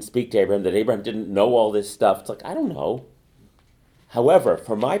God didn't speak to Abraham, that Abraham didn't know all this stuff. It's like, I don't know. However,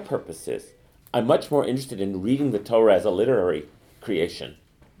 for my purposes, I'm much more interested in reading the Torah as a literary creation,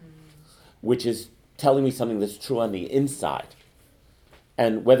 which is telling me something that's true on the inside.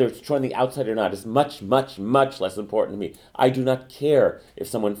 And whether it's true on the outside or not is much, much, much less important to me. I do not care if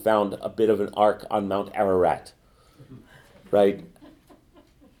someone found a bit of an ark on Mount Ararat, right?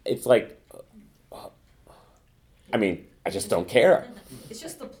 It's like, I just don't care. It's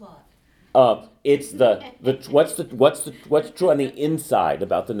just the plot. It's what's true on the inside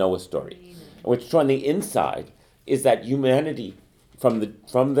about the Noah story. And what's true on the inside is that humanity, from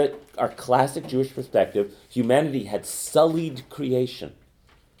our classic Jewish perspective, humanity had sullied creation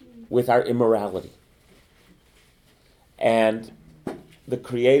with our immorality. And the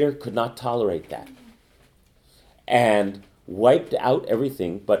Creator could not tolerate that. And wiped out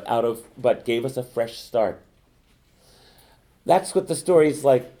everything, but gave us a fresh start. That's what the story is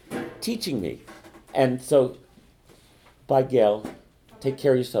like teaching me. And so, bye, Gail. Take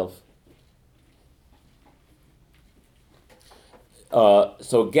care of yourself.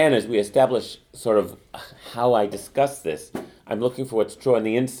 So again, as we establish sort of how I discuss this, I'm looking for what's true on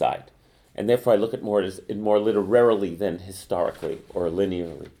the inside. And therefore I look at more literarily than historically or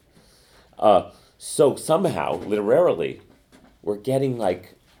linearly. So somehow, literarily, we're getting,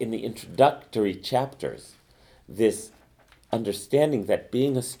 like, in the introductory chapters, this understanding that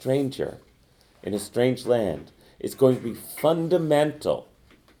being a stranger in a strange land is going to be fundamental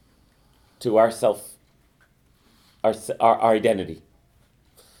to our identity.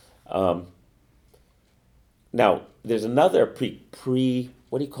 Now, there's another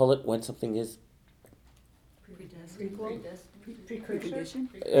what do you call it when something is Precursor?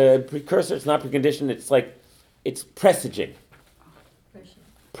 precursor? It's not precondition. It's presaging.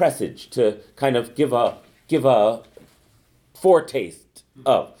 Presage, to kind of give a foretaste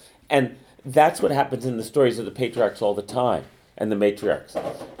of, and that's what happens in the stories of the patriarchs all the time and the matriarchs.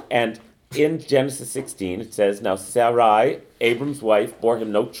 And in Genesis 16, it says, "Now Sarai, Abram's wife, bore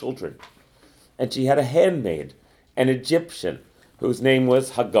him no children, and she had a handmaid an Egyptian, whose name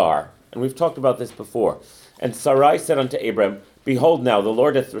was Hagar. And we've talked about this before. And Sarai said unto Abram, Behold now, the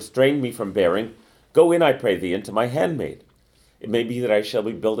Lord hath restrained me from bearing. Go in, I pray thee, into my handmaid. It may be that I shall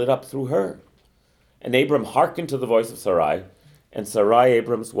be builded up through her. And Abram hearkened to the voice of Sarai, and Sarai,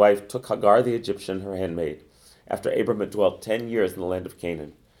 Abram's wife, took Hagar the Egyptian, her handmaid, after Abram had dwelt 10 years in the land of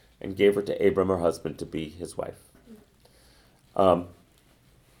Canaan, and gave her to Abram, her husband, to be his wife.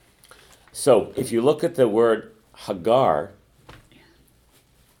 So, if you look at the word Hagar,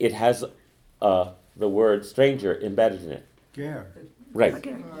 it has the word stranger embedded in it. Ger. Right.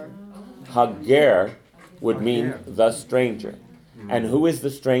 Hagar would mean the stranger. And who is the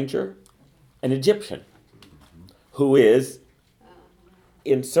stranger? An Egyptian, who is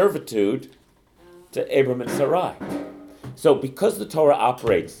in servitude to Abram and Sarai. So because the Torah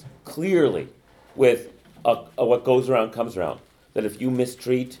operates clearly with what goes around comes around, that if you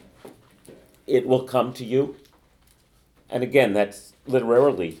mistreat, it will come to you. And again, that's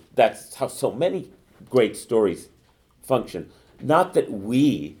how so many great stories function. Not that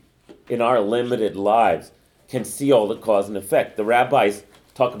we, in our limited lives, can see all the cause and effect. The rabbis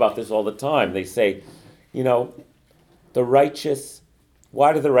talk about this all the time. They say, the righteous,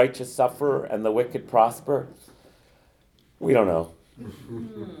 why do the righteous suffer and the wicked prosper? We don't know.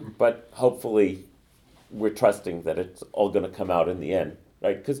 But hopefully we're trusting that it's all going to come out in the end,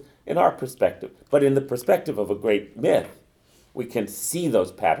 right? Because in our perspective, but in the perspective of a great myth, we can see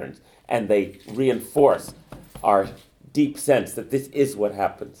those patterns and they reinforce our deep sense that this is what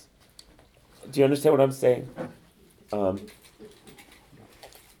happens. Do you understand what I'm saying?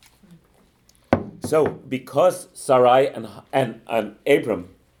 So, because Sarai and Abram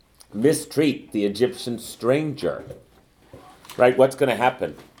mistreat the Egyptian stranger, right, what's going to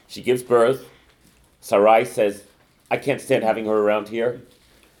happen? She gives birth. Sarai says, I can't stand having her around here.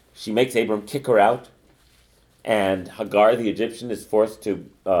 She makes Abram kick her out. And Hagar, the Egyptian, is forced to,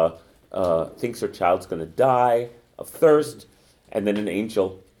 thinks her child's going to die of thirst. And then an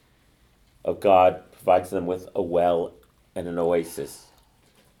angel of God provides them with a well and an oasis.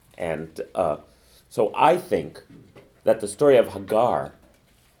 And so I think that the story of Hagar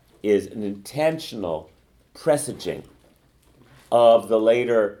is an intentional presaging of the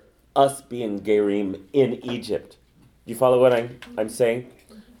later us being Gerim in Egypt. Do you follow what I'm saying?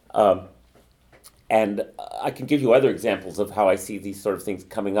 And I can give you other examples of how I see these sort of things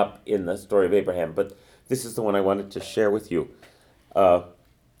coming up in the story of Abraham, but this is the one I wanted to share with you.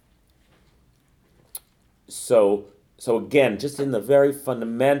 So again, just in the very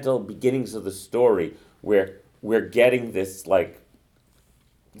fundamental beginnings of the story, where we're getting this,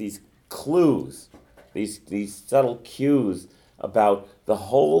 these clues, these subtle cues about the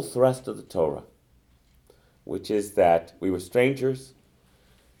whole thrust of the Torah, which is that we were strangers,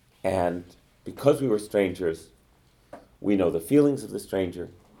 and because we were strangers, we know the feelings of the stranger,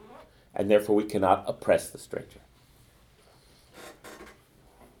 and therefore we cannot oppress the stranger.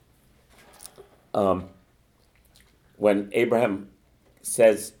 When Abraham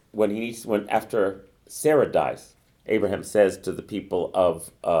says, after Sarah dies, Abraham says to the people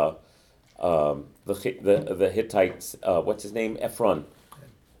of the Hittites, what's his name, Ephron,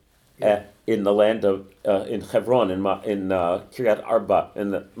 in the land of in Hebron, in Kiryat Arba,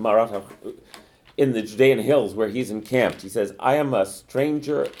 in the Maratha, in the Judean hills where he's encamped. He says, "I am a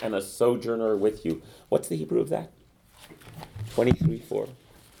stranger and a sojourner with you." What's the Hebrew of that? 23:4.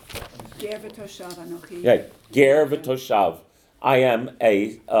 Ger v'toshav anochi. Yeah, Ger v'toshav. I am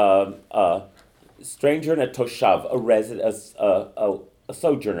a stranger and a toshav, a resident, a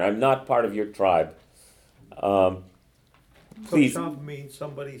sojourner. I'm not part of your tribe. Please, Toshav means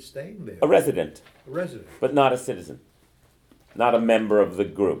somebody staying there. a resident, A resident. but not a citizen, not a member of the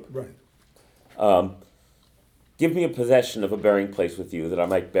group. Right. Give me a possession of a burying place with you, that I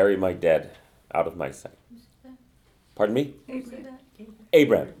might bury my dead out of my sight. Pardon me?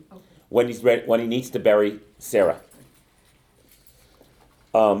 Abraham. When he's ready, when he needs to bury Sarah.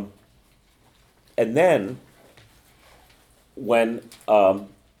 And then, when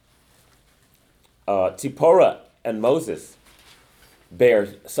Tzipporah and Moses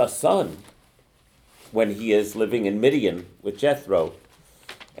bear a son, when he is living in Midian with Jethro,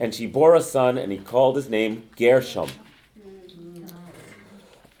 and she bore a son, and he called his name Gershom.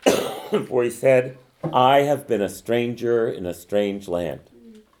 For he said, I have been a stranger in a strange land,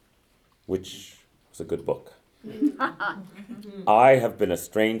 which was a good book. I have been a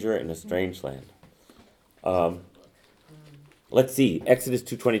stranger in a strange land. Let's see, Exodus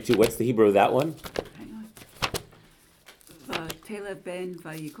 2:22. What's the Hebrew of that one? Hang on. V'Telev ben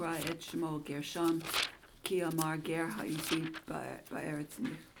vayikra et shemo Gershom, ki amar ger ha'isi ba'eretz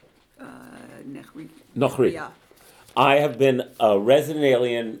Nochri. Nochri. I have been a resident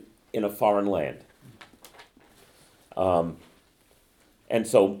alien in a foreign land. And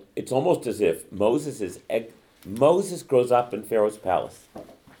so it's almost as if Moses grows up in Pharaoh's palace.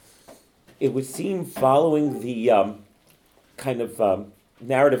 It would seem, following the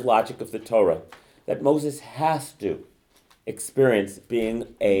narrative logic of the Torah, that Moses has to experience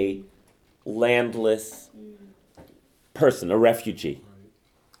being a landless person, a refugee,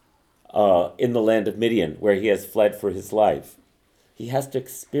 in the land of Midian, where he has fled for his life. He has to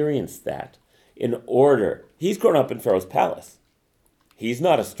experience that in order. He's grown up in Pharaoh's palace. He's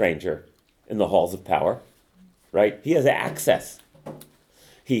not a stranger in the halls of power, right? He has access.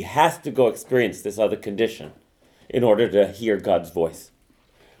 He has to go experience this other condition in order to hear God's voice.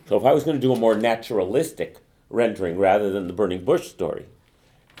 So if I was going to do a more naturalistic rendering rather than the burning bush story,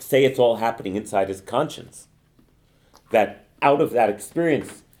 say it's all happening inside his conscience, that out of that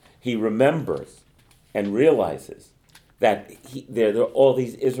experience he remembers and realizes that there are all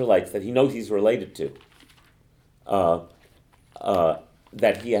these Israelites that he knows he's related to,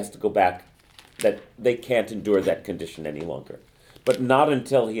 that he has to go back, that they can't endure that condition any longer. But not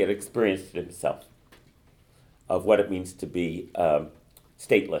until he had experienced it himself, of what it means to be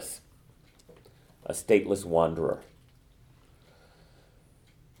stateless, a stateless wanderer.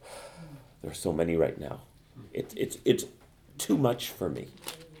 There are so many right now. It's too much for me.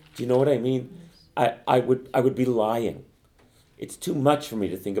 Do you know what I mean? I would be lying. It's too much for me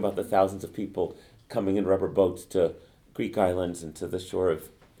to think about the thousands of people coming in rubber boats to Greek islands and to the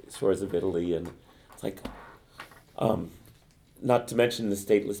shores of Italy, and it's like, not to mention the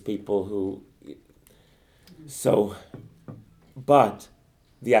stateless people who. So, but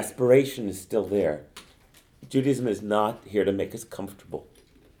the aspiration is still there. Judaism is not here to make us comfortable.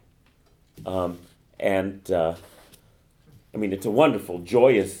 It's a wonderful,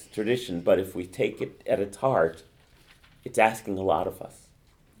 joyous tradition, but if we take it at its heart, it's asking a lot of us.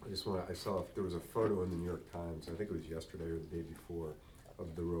 I saw, there was a photo in the New York Times, I think it was yesterday or the day before,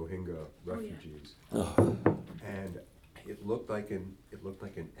 of the Rohingya refugees. Oh. And it looked like an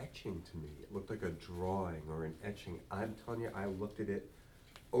etching to me. It looked like a drawing or an etching. I'm telling you, I looked at it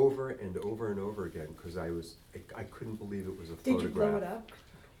over and over and over again because I couldn't believe it was a photograph. Did you blow it up?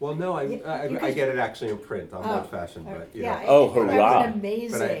 Well, no, I get it actually in print. I'm old-fashioned, but you know. Oh, hurrah! That was an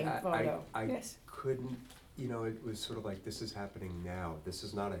amazing But photo. I Yes. couldn't, it was sort of like, this is happening now. This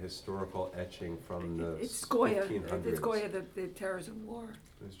is not a historical etching from the It's Goya, 1500s. it's Goya, the terrors of war.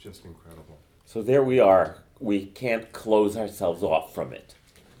 It was just incredible. So there we are. We can't close ourselves off from it,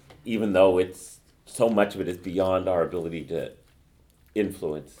 even though it's so much of it is beyond our ability to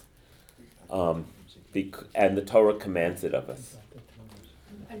influence. And the Torah commands it of us.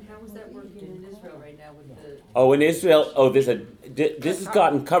 And how is that working in Israel right now with the? Oh, in Israel, this has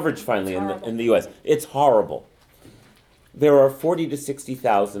gotten coverage finally in the U.S. It's horrible. There are 40 to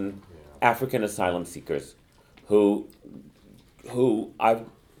 60,000 African asylum seekers who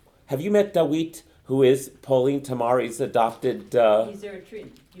have you met Dawit, who is Pauline Tamari's adopted? He's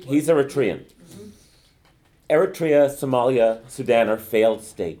Eritrean. He's Eritrean. Mm-hmm. Eritrea, Somalia, Sudan are failed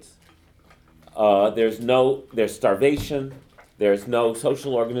states. There's starvation. There's no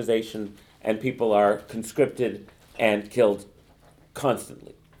social organization, and people are conscripted and killed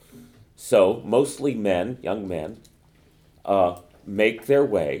constantly. So mostly men, young men, make their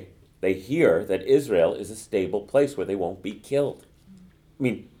way. They hear that Israel is a stable place where they won't be killed. I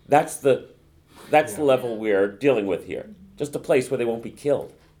mean, that's the level we're dealing with here. Just a place where they won't be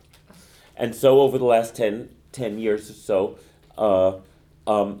killed. And so over the last 10 years or so,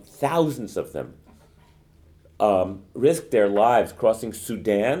 thousands of them risked their lives crossing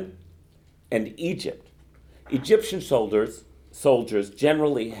Sudan and Egypt. Egyptian soldiers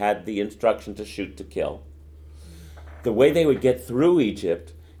generally had the instruction to shoot to kill. The way they would get through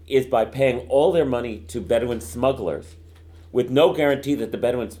Egypt is by paying all their money to Bedouin smugglers, with no guarantee that the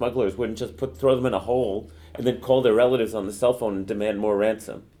Bedouin smugglers wouldn't just throw them in a hole and then call their relatives on the cell phone and demand more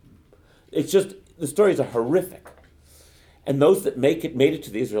ransom. It's just, the stories are horrific. And those that made it to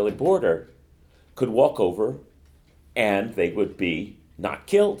the Israeli border could walk over and they would be not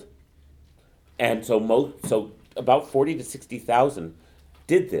killed. And so about 40 to 60,000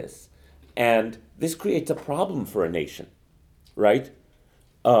 did this. And this creates a problem for a nation, right?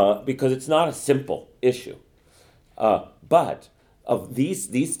 Because it's not a simple issue. But of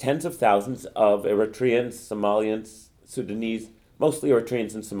these tens of thousands of Eritreans, Somalians, Sudanese, mostly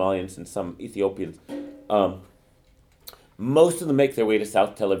Eritreans and Somalians and some Ethiopians, most of them make their way to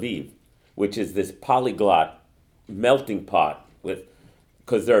South Tel Aviv, which is this polyglot melting pot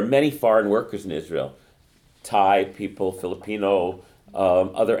because there are many foreign workers in Israel, Thai people, Filipino,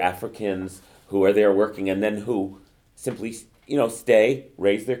 other Africans who are there working, and then who simply, stay,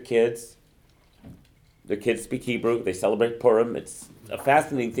 raise their kids. Their kids speak Hebrew. They celebrate Purim. It's a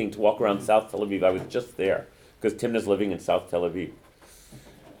fascinating thing to walk around South Tel Aviv. I was just there because Timna's living in South Tel Aviv.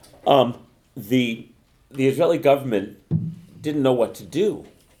 The Israeli government didn't know what to do,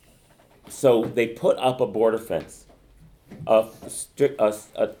 so they put up a border fence, a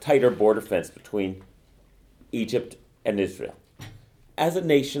tighter border fence between Egypt and Israel. As a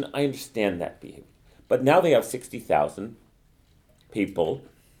nation, I understand that behavior, but now they have 60,000 people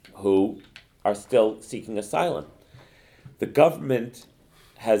who are still seeking asylum. The government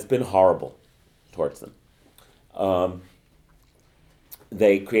has been horrible towards them.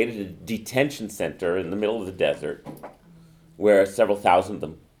 They created a detention center in the middle of the desert where several thousand of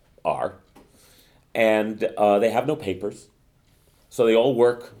them are. And they have no papers. So they all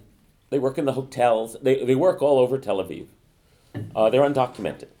work. They work in the hotels. They work all over Tel Aviv. They're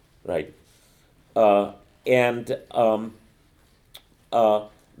undocumented, right? The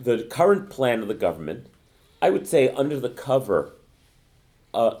current plan of the government, I would say under the cover,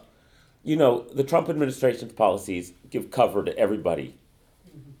 the Trump administration's policies give cover to everybody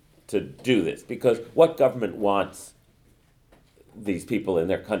to do this, because what government wants these people in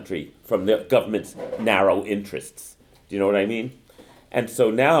their country from the government's narrow interests? Do you know what I mean? And so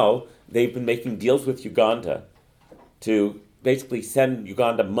now they've been making deals with Uganda to basically send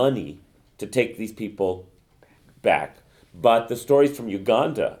Uganda money to take these people back. But the stories from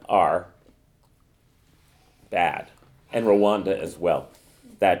Uganda are bad, and Rwanda as well.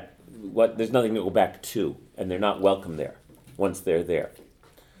 There's nothing to go back to, and they're not welcome there once they're there.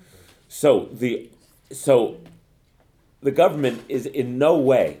 So the government is in no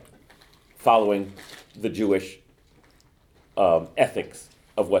way following the Jewish ethics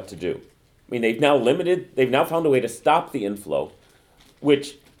of what to do. I mean, they've now found a way to stop the inflow,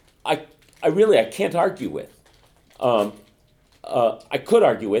 which I can't argue with. I could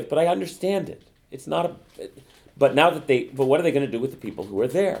argue with, but I understand it. It's not but what are they going to do with the people who are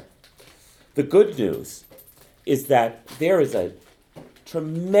there? The good news is that there is a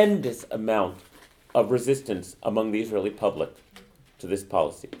tremendous amount of resistance among the Israeli public to this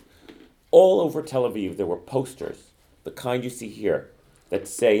policy. All over Tel Aviv, there were posters, the kind you see here, that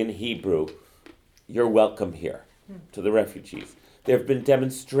say in Hebrew, "You're welcome here," to the refugees. There have been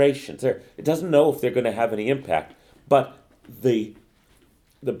demonstrations. It doesn't know if they're going to have any impact, but the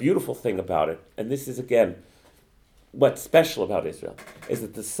beautiful thing about it, and this is again what's special about Israel, is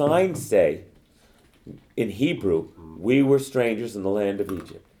that the signs say in Hebrew, "We were strangers in the land of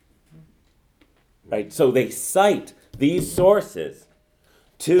Egypt." Right? So they cite these sources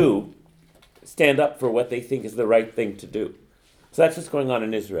to stand up for what they think is the right thing to do. So that's what's going on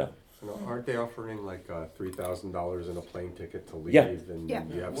in Israel. Aren't they offering like $3,000 in a plane ticket to leave? Yeah. And Yeah.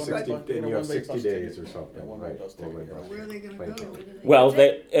 you have One 60, way- and you have one-way 60 bus days ticket. or something. Yeah, one-way right? bus ticket, One-way yeah. bus Where are they ticket, gonna plane go? ticket. Well,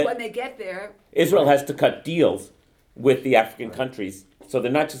 When they get there, Israel has to cut deals with the African countries, so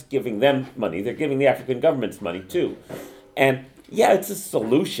they're not just giving them money, they're giving the African governments money too. And yeah, it's a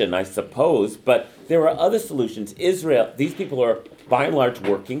solution, I suppose, but there are other solutions. These people are by and large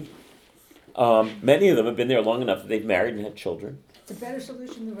working. Many of them have been there long enough that they've married and had children. It's a better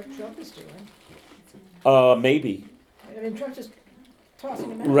solution than what Trump is doing. Maybe. I mean, Trump's just tossing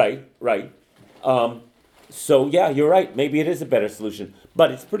them out. Right. So yeah, you're right. Maybe it is a better solution.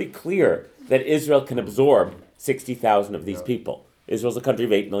 But it's pretty clear that Israel can absorb 60,000 of these people. Israel's a country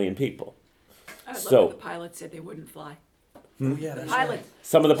of 8 million people. I love So- that the pilot said they wouldn't fly. Oh, yeah, that's Pilot, right.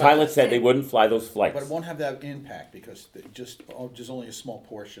 Some of the pilots said they wouldn't fly those But flights. it won't have that impact because just only a small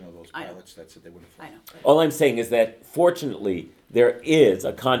portion of those I know. pilots that said they wouldn't fly. I know. All I'm saying is that fortunately there is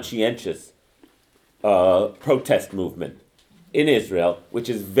a conscientious protest movement in Israel which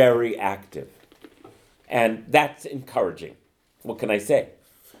is very active. And that's encouraging. What can I say?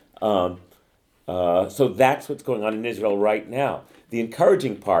 So that's what's going on in Israel right now. The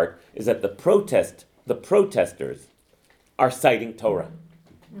encouraging part is that the protesters are citing Torah.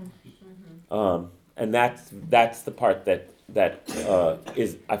 And that's the part that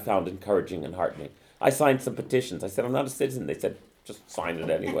is I found encouraging and heartening. I signed some petitions. I said, I'm not a citizen. They said, just sign it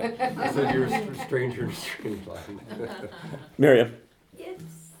anyway. I said you're a stranger in a strange land. Miriam?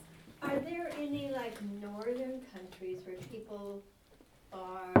 Are there any like northern countries where people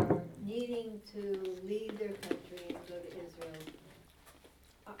are needing to leave their country and go to Israel?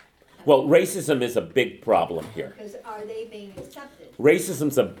 Well, racism is a big problem here. Because are they being accepted?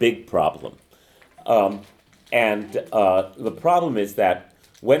 Racism's a big problem. And the problem is that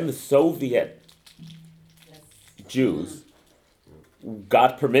when the Soviet Jews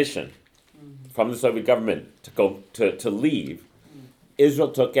got permission from the Soviet government to go to leave,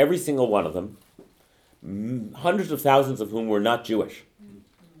 Israel took every single one of them, hundreds of thousands of whom were not Jewish,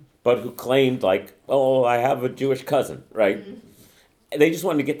 but who claimed like, oh, I have a Jewish cousin, right? They just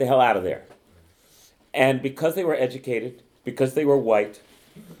wanted to get the hell out of there. And because they were educated, because they were white,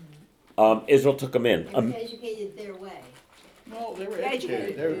 Israel took them in. And educated their way. No, they were Educated.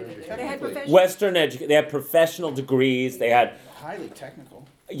 educated, they were They had technically professional. Western education, they had professional degrees, they had, highly technical.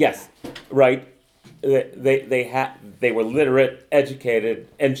 yes, right? They were literate, educated,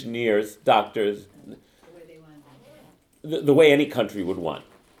 engineers, doctors, The way they wanted. the way any country would want.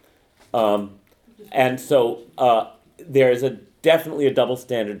 And so there's definitely a double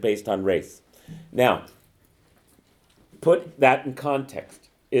standard based on race. Now, put that in context.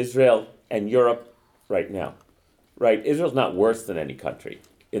 Israel and Europe right now, right? Israel's not worse than any country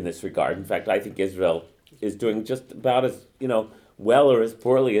in this regard. In fact, I think Israel is doing just about as, well or as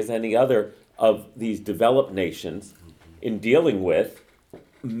poorly as any other of these developed nations in dealing with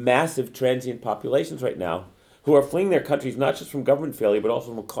massive transient populations right now who are fleeing their countries not just from government failure but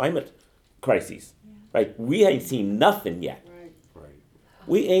also from climate crises. Right? We ain't seen nothing yet. Right. Right.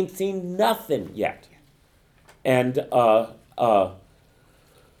 We ain't seen nothing yet. And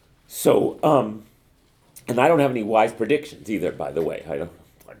and I don't have any wise predictions either, by the way.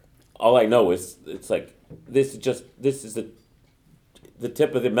 All I know is it's like this is the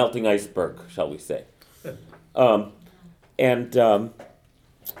tip of the melting iceberg, shall we say.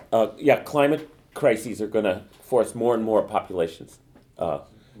 Climate crises are going to force more and more populations.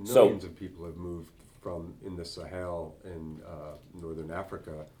 Millions of people have moved from in the Sahel in northern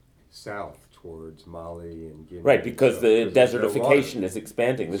Africa south towards Mali and Guinea. Right, because the there's no desertification water. is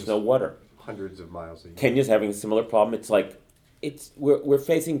expanding. There's no water. Hundreds of miles a year. Kenya's having a similar problem. It's like we're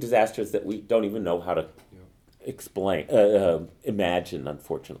facing disasters that we don't even know how to explain, imagine,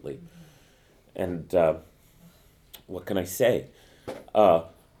 unfortunately. And what can I say?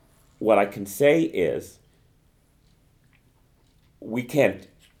 What I can say is we can't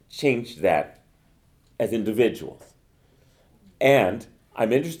change that as individuals. And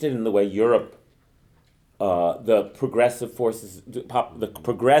I'm interested in the way Europe, the progressive forces, the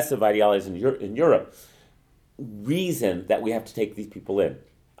progressive ideologies in Europe, reason that we have to take these people in.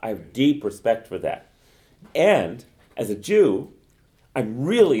 I have deep respect for that. And as a Jew, I'm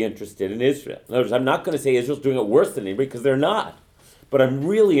really interested in Israel. In other words, I'm not going to say Israel's doing it worse than anybody because they're not. But I'm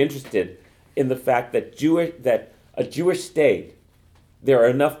really interested in the fact that a Jewish state, there are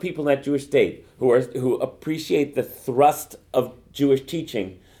enough people in that Jewish state who appreciate the thrust of Jewish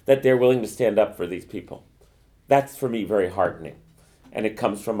teaching that they're willing to stand up for these people. That's for me very heartening. And it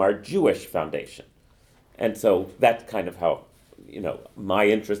comes from our Jewish foundation. And so that's kind of how, my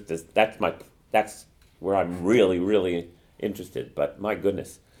interest is, that's where I'm really, really interested. But my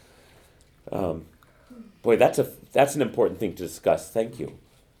goodness. Boy, that's an important thing to discuss. Thank you.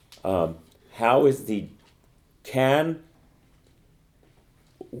 I'm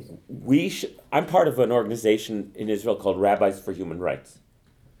part of an organization in Israel called Rabbis for Human Rights.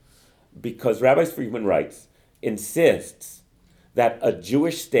 Because Rabbis for Human Rights insists that a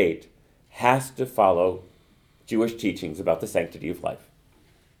Jewish state has to follow Jewish teachings about the sanctity of life.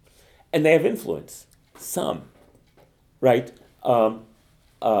 And they have influence, some, right? And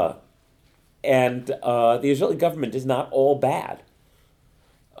the Israeli government is not all bad.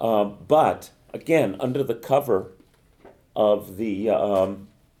 But, again, under the cover of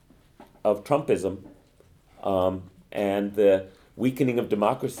of Trumpism and the weakening of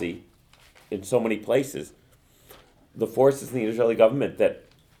democracy in so many places, the forces in the Israeli government that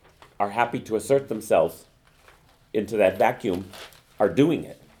are happy to assert themselves into that vacuum are doing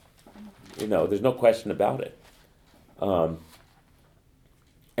it. There's no question about it.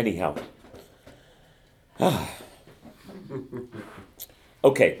 Anyhow.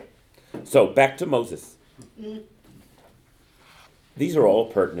 Okay, so back to Moses. These are all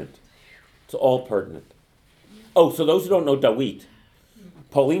pertinent. It's all pertinent. Oh, so those who don't know Dawit,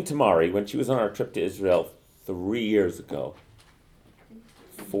 Pauline Tamari, when she was on our trip to Israel 3 years ago,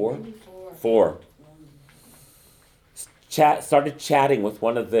 four, started chatting with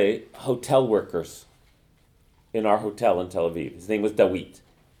one of the hotel workers in our hotel in Tel Aviv. His name was Dawit.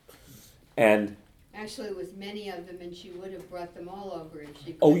 And Actually, it was many of them, and she would have brought them all over if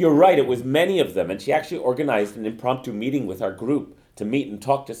she could. oh, you're right, it was many of them. And she actually organized an impromptu meeting with our group to meet and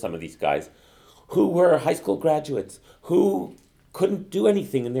talk to some of these guys who were high school graduates, who couldn't do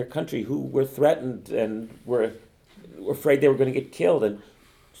anything in their country, who were threatened and were afraid they were going to get killed, and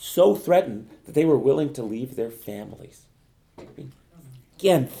so threatened that they were willing to leave their families.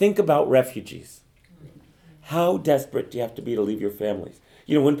 Again, think about refugees. How desperate do you have to be to leave your families?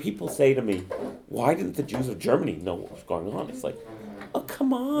 When people say to me, why didn't the Jews of Germany know what was going on? It's like, oh,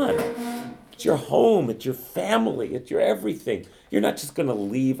 come on. It's your home, it's your family, it's your everything. You're not just going to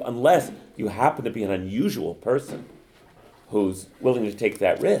leave unless you happen to be an unusual person who's willing to take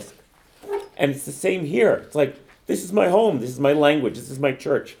that risk. And it's the same here. It's like, this is my home, this is my language, this is my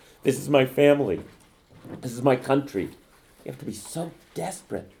church, this is my family, this is my country. You have to be so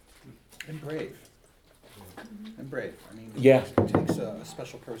desperate. And brave. And brave. I mean, Yeah. it takes a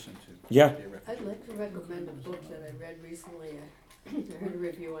special person to Yeah. be a refugee. I'd like to recommend a book that I read recently. I heard a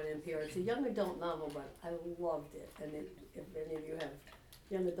review on NPR. It's a young adult novel, but I loved it. And if any of you have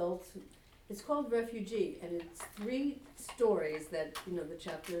young adults, it's called Refugee, and it's 3 stories that, the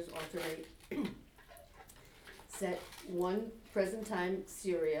chapters alternate. Set one present time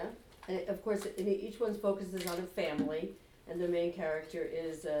Syria, and of course, each one focuses on a family, and the main character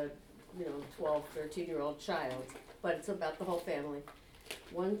is a 12, 13-year-old child, but it's about the whole family.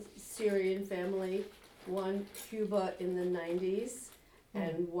 One Syrian family, one Cuba in the 90s,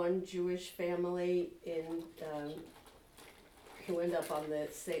 and one Jewish family who end up on the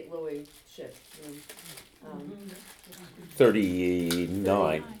St. Louis ship.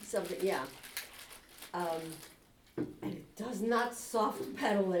 39. Something, yeah. And it does not soft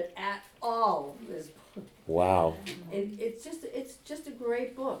pedal it at all. This book. Wow. It's just a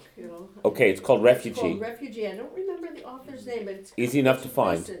great book, Okay, it's called It's Refugee. called Refugee. I don't remember the author's name, but it's Easy enough to it's a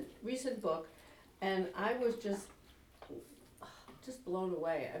find. recent book, and I was just blown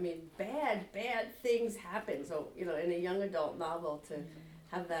away. I mean, bad things happen. So in a young adult novel to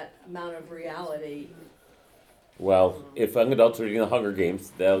have that amount of reality. Well, if young adults are reading the Hunger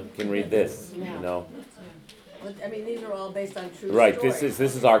Games, they can read this, Yeah. But, I mean, these are all based on true Right, stories.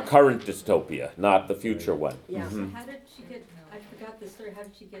 this is our current dystopia, not the future one. Yeah. So how did she get, I forgot this story, how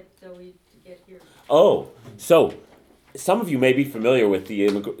did she get Zoe to get here? Oh, so some of you may be familiar with the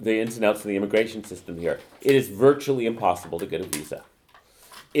ins and outs of the immigration system here. It is virtually impossible to get a visa.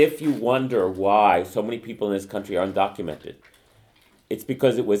 If you wonder why so many people in this country are undocumented, it's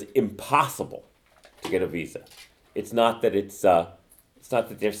because it was impossible to get a visa. It's not that it's not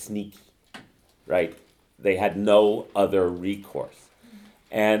that they're sneaky, right? They had no other recourse.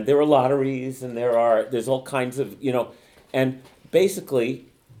 And there are lotteries, and there's all kinds of, and basically,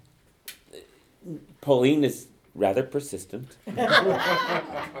 Pauline is rather persistent.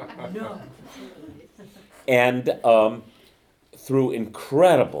 No. And through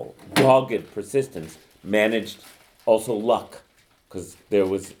incredible, dogged persistence, managed also luck, because there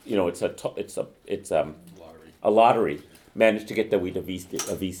was, it's a lottery, managed to get David a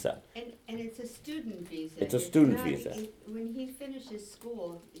visa. And it's a student visa. It's a student not- visa. When he finishes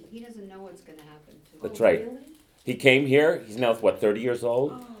school, he doesn't know what's gonna happen to him. That's right. He came here, he's now, 30 years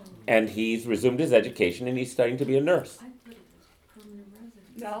old, and he's resumed his education, and he's studying to be a nurse. I thought it was permanent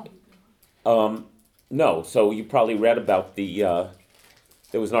residence. No. No, so you probably read about there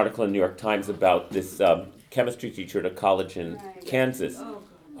was an article in the New York Times about this chemistry teacher at a college in Right. Kansas Oh,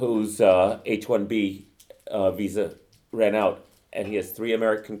 whose H-1B visa ran out, and he has 3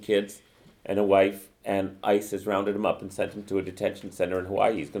 American kids and a wife, and ICE has rounded him up and sent him to a detention center in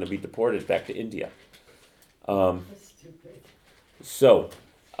Hawaii. He's going to be deported back to India. So,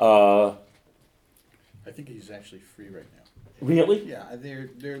 I think he's actually free right now. really? Yeah,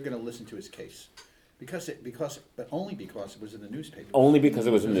 they're gonna listen to his case. But only because it was in the newspaper. Only because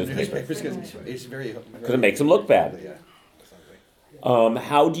it was in the It was in newspaper. Because it's very. Because it makes him look bad. Yeah.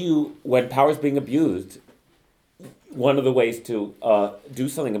 How do you, when power is being abused, one of the ways to do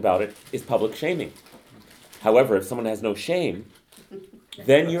something about it is public shaming. However, if someone has no shame,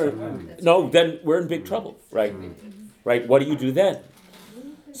 then then we're in big trouble, right? Right? What do you do then?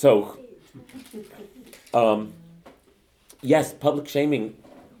 So, yes, public shaming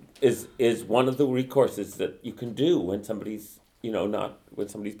is one of the recourses that you can do when somebody's when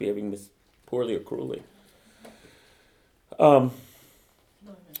somebody's behaving poorly or cruelly.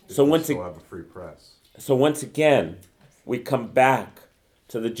 So once Still have a free press. So once again, we come back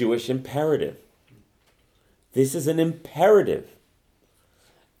to the Jewish imperative. This is an imperative.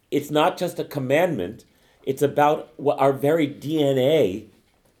 It's not just a commandment. It's about our very DNA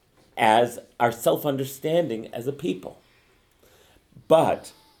as our self-understanding as a people.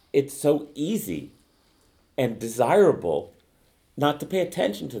 But it's so easy and desirable not to pay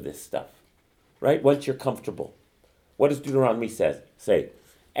attention to this stuff, right? Once you're comfortable. What does Deuteronomy say?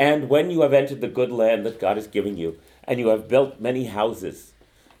 And when you have entered the good land that God is giving you, and you have built many houses,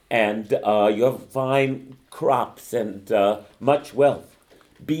 and you have fine crops and much wealth,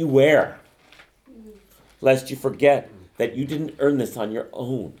 beware, lest you forget that you didn't earn this on your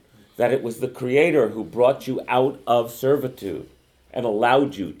own, that it was the Creator who brought you out of servitude and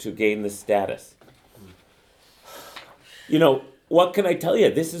allowed you to gain this status. What can I tell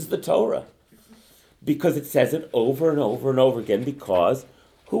you? This is the Torah. because it says it over and over and over again, because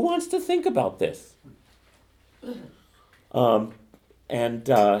who wants to think about this? And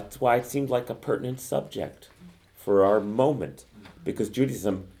that's why it seemed like a pertinent subject for our moment, because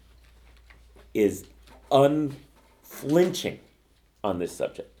Judaism is unflinching on this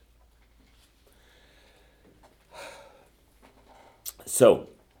subject. So,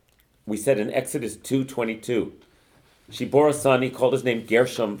 we said in Exodus 2:22, she bore a son, he called his name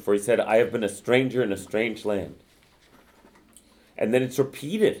Gershom, for he said, I have been a stranger in a strange land. And then it's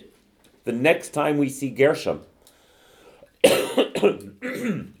repeated the next time we see Gershom.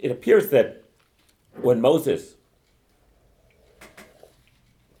 It appears that when Moses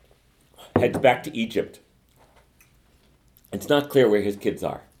heads back to Egypt, it's not clear where his kids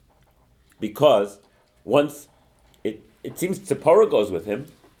are. Because once, it seems Zipporah goes with him,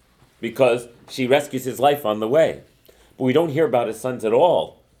 because she rescues his life on the way. But we don't hear about his sons at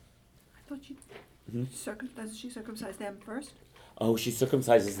all. I thought doesn't she circumcise them first? Oh, she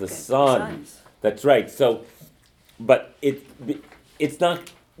circumcises the Okay, son. sons. That's right. So, but it's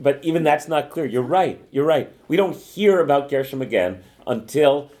not. But even that's not clear. You're right. We don't hear about Gershom again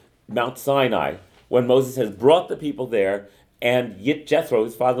until Mount Sinai, when Moses has brought the people there, and Jethro,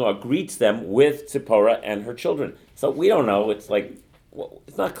 his father-in-law, greets them with Zipporah and her children. So we don't know. It's like, well,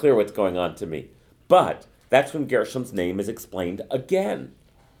 it's not clear what's going on to me. But that's when Gershom's name is explained again.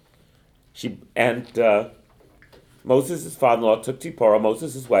 Moses' father-in-law took Zipporah,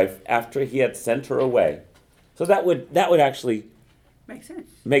 Moses' wife, after he had sent her away. So that would actually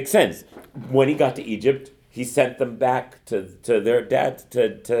Makes sense. When he got to Egypt, he sent them back to their dad,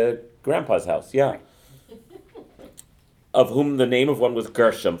 to Grandpa's house, yeah. Of whom the name of one was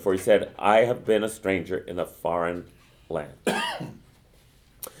Gershom, for he said, I have been a stranger in a foreign land.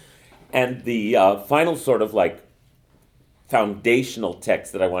 And the final sort of like foundational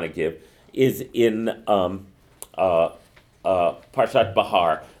text that I want to give is in Parshat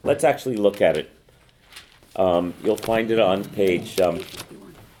Bahar. Let's actually look at it. You'll find it on page,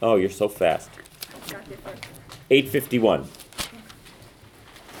 oh, you're so fast. 851.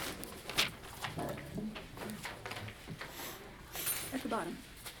 At the bottom.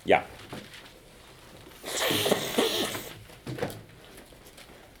 Yeah.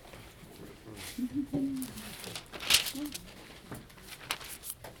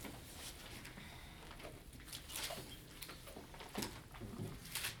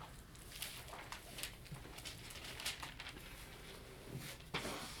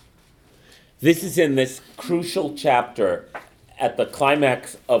 This is in this crucial chapter at the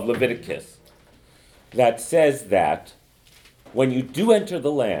climax of Leviticus that says that when you do enter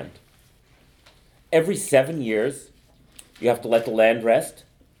the land, every 7 years you have to let the land rest,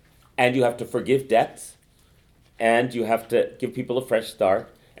 and you have to forgive debts, and you have to give people a fresh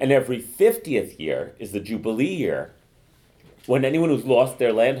start, and every 50th year is the Jubilee year, when anyone who's lost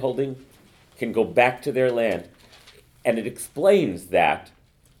their land holding can go back to their land. And it explains that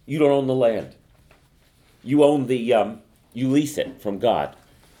you don't own the land. You own you lease it from God.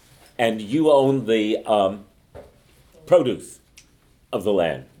 And you own the produce of the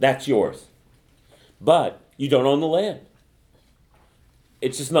land. That's yours. But you don't own the land.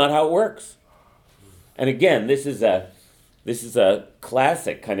 It's just not how it works. And again, this is a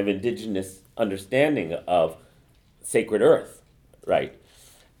classic kind of indigenous understanding of sacred earth, right?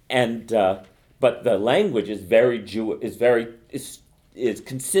 And but the language is is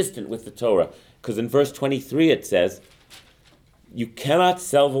consistent with the Torah, because in verse 23 it says, "You cannot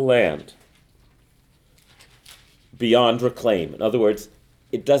sell the land beyond reclaim." In other words,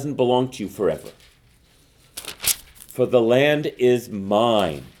 it doesn't belong to you forever. "For the land is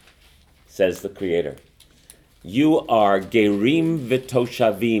mine," says the Creator. "You are gerim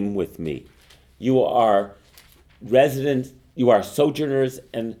v'toshavim with me. You are residents, you are sojourners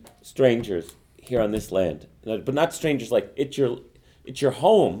and strangers here on this land." But not strangers like it's your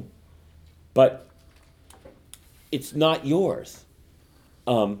home, but it's not yours.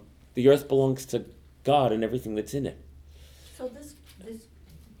 The earth belongs to God and everything that's in it. So this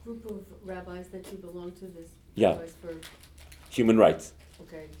group of rabbis that you belong to, this Yeah. rabbis for, Human rights.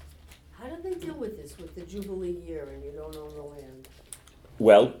 okay, how do they deal with this, with the Jubilee year and you don't own the land?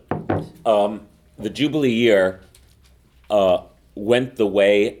 Well, the Jubilee year went the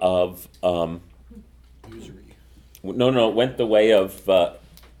way of Usury. it went the way of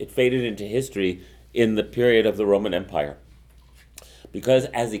it faded into history in the period of the Roman Empire, because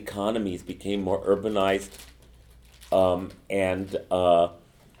as economies became more urbanized and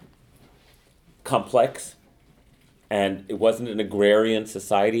complex, and it wasn't an agrarian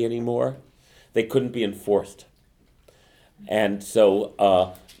society anymore, they couldn't be enforced. And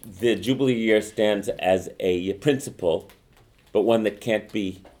so the Jubilee year stands as a principle, but one that can't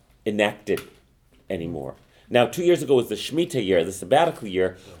be enacted anymore. Now, 2 years ago was the Shemitah year, the sabbatical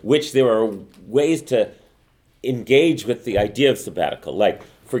year, which there are ways to engage with the idea of sabbatical, like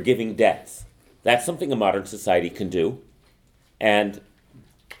forgiving debts. That's something a modern society can do. And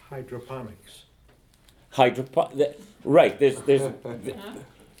Hydroponics. right, there's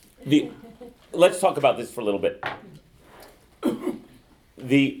let's talk about this for a little bit.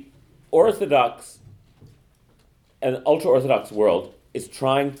 The Orthodox and ultra-Orthodox world is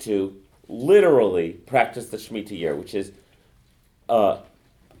trying to literally practice the Shemitah year, which is,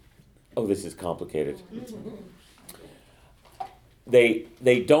 this is complicated.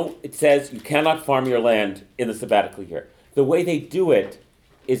 They don't, it says you cannot farm your land in the sabbatical year. The way they do it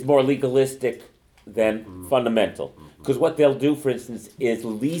is more legalistic than fundamental. Because what they'll do, for instance, is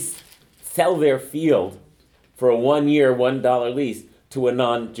sell their field for a 1 year, $1 lease to a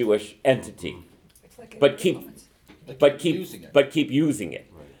non-Jewish entity. But keep using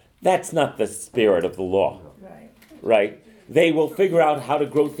it. That's not the spirit of the law. Right? They will figure out how to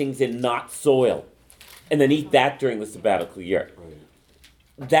grow things in not soil and then eat that during the sabbatical year.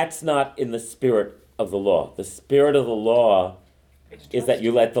 That's not in the spirit of the law. The spirit of the law is that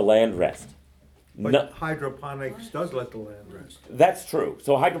you let the land rest. But hydroponics does let the land rest. That's true.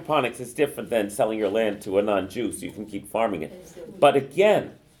 So hydroponics is different than selling your land to a non-Jew so you can keep farming it. But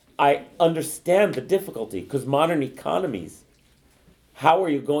again, I understand the difficulty because modern economies, how are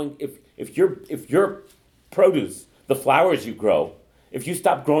you going, if your produce, the flowers you grow, if you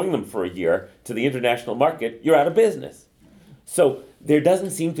stop growing them for a year to the international market, you're out of business. So there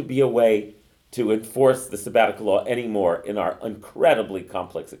doesn't seem to be a way to enforce the sabbatical law anymore in our incredibly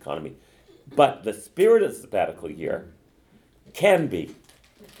complex economy. But the spirit of the sabbatical year can be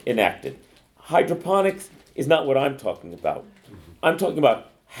enacted. Hydroponics is not what I'm talking about. I'm talking about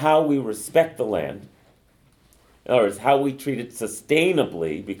how we respect the land. In other words, how we treat it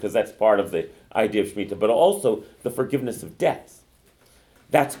sustainably, because that's part of the idea of Shemitah, but also the forgiveness of debts.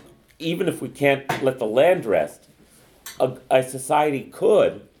 That's, even if we can't let the land rest, a society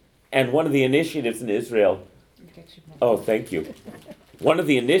could, and one of the initiatives in Israel, oh, thank you. One of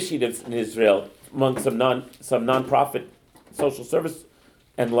the initiatives in Israel among some nonprofit social service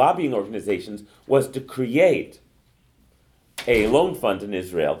and lobbying organizations was to create a loan fund in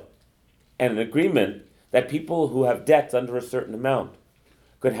Israel and an agreement that people who have debts under a certain amount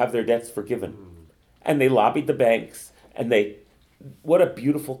could have their debts forgiven. And they lobbied the banks, and what a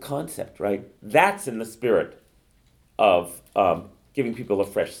beautiful concept, right? That's in the spirit of giving people a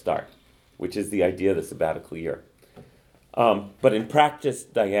fresh start, which is the idea of the sabbatical year. But in practice,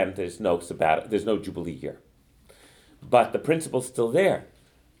 Diane, there's no Jubilee year. But the principle's still there.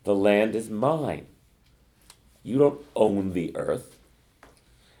 The land is mine. You don't own the earth.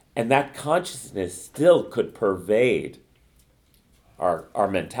 And that consciousness still could pervade our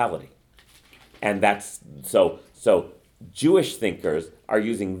mentality. And that's so Jewish thinkers are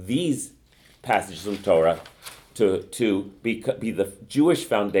using these passages from Torah to be the Jewish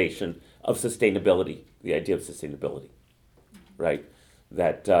foundation of sustainability, the idea of sustainability. Right?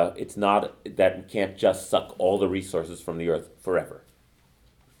 That it's not that we can't just suck all the resources from the earth forever.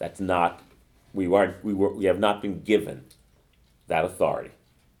 That's not we have not been given that authority.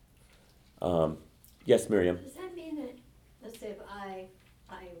 Yes, Miriam. Does that mean that, let's say if I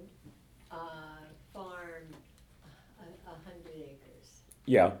farm 100 acres,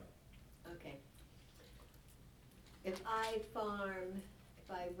 Yeah. okay. If I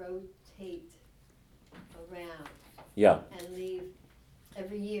rotate around Yeah. and leave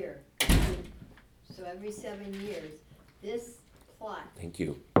every year, so every 7 years, this plot. Thank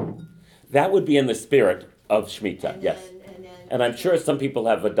you. That would be in the spirit of Shemitah. And Yes. And I'm sure some people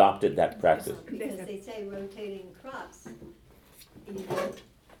have adopted that practice. Because they say rotating crops, you don't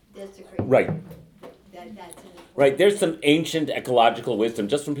desecrate. Right. That's an important. Right. There's some ancient ecological wisdom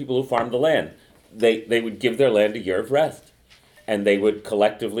just from people who farmed the land. They would give their land a year of rest, and they would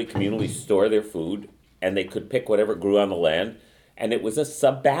collectively, communally store their food, and they could pick whatever grew on the land, and it was a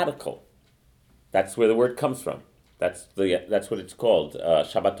sabbatical. That's where the word comes from. That's what it's called,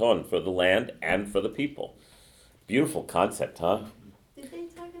 Shabbaton, for the land and for the people. Beautiful concept, huh? Did they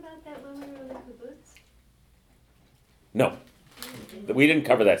talk about that when we were in the kibbutz? No, we didn't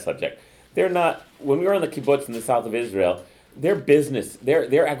cover that subject. They're not. When we were on the kibbutz in the south of Israel, their business,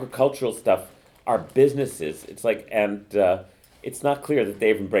 their agricultural stuff are businesses. It's like, and it's not clear that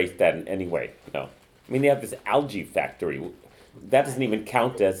they've embraced that in any way. No, I mean they have this algae factory. That doesn't even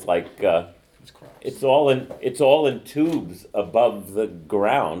count as like. It's all in tubes above the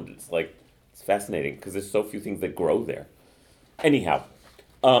ground. It's fascinating because there's so few things that grow there. Anyhow,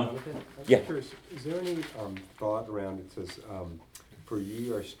 Jonathan, I'm yeah. curious, is there any thought around, it says, for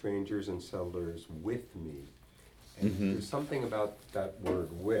ye are strangers and settlers with me? And Mhm. there's something about that word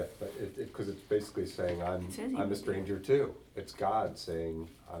with, but because it's basically saying says he I'm a would. stranger too. It's God saying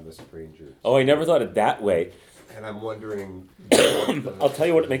I'm a stranger. Oh, I never thought it that way. And I'm wondering. I'll tell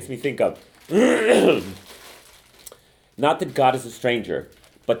you what it makes me think of. Not that God is a stranger,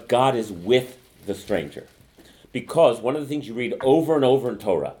 but God is with the stranger. Because one of the things you read over and over in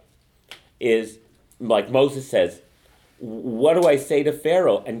Torah is, like Moses says, what do I say to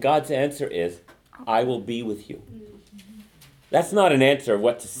Pharaoh? And God's answer is, I will be with you. That's not an answer of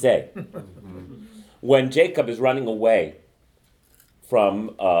what to say. When Jacob is running away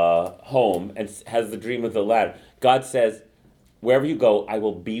from home and has the dream of the ladder, God says, wherever you go, I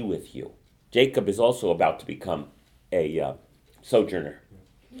will be with you. Jacob is also about to become a sojourner.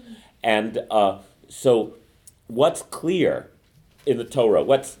 And so what's clear in the Torah,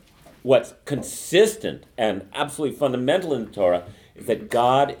 what's consistent and absolutely fundamental in the Torah is that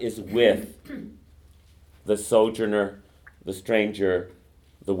God is with the sojourner, the stranger,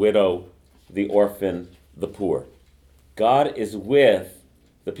 the widow, the orphan, the poor. God is with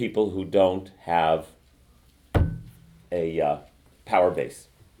the people who don't have a power base.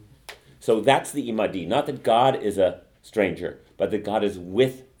 So that's the imadi. Not that God is a stranger, but that God is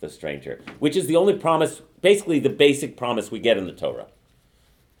with the stranger, which is the only promise, basically the basic promise we get in the Torah,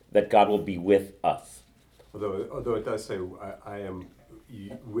 that God will be with us. Although it does say I am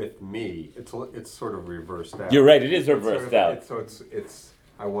with me, it's sort of reversed out. You're right, it is It's reversed sort of- out. So it's.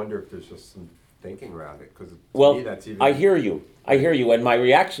 I wonder if there's just some thinking around it, because to Well, me that's even. I hear you, and my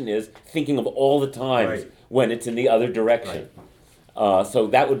reaction is thinking of all the times Right. when it's in the other direction. So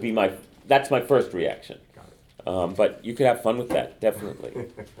that would be that's my first reaction. But you could have fun with that, definitely.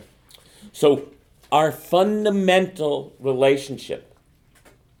 So our fundamental relationship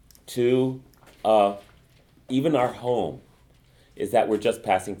to even our home is that we're just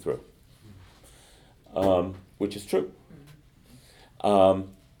passing through, which is true.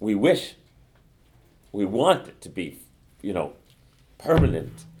 We want it to be,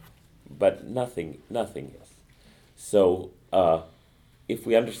 permanent, but nothing is. So if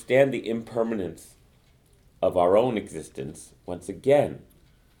we understand the impermanence of our own existence, once again,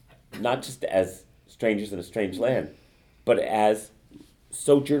 not just as strangers in a strange land, but as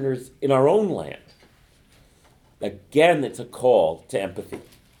sojourners in our own land, again, it's a call to empathy,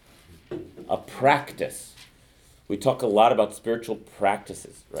 a practice. We talk a lot about spiritual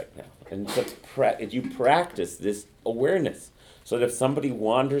practices right now. And you practice this awareness so that if somebody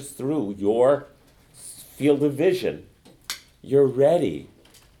wanders through your field of vision, you're ready.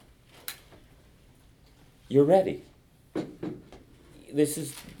 You're ready.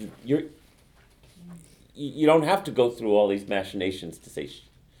 You don't have to go through all these machinations to say,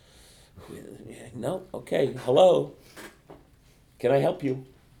 no, okay, hello, can I help you?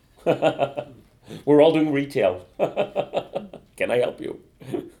 We're all doing retail. Can I help you?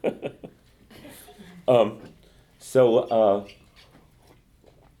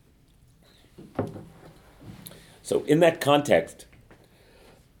 So in that context,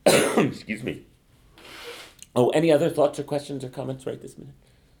 excuse me. Oh, any other thoughts or questions or comments right this minute?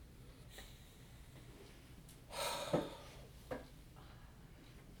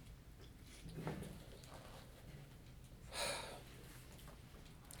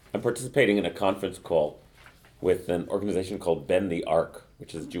 I'm participating in a conference call with an organization called Bend the Arc,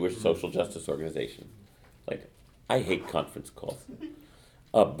 which is a Jewish social justice organization. I hate conference calls,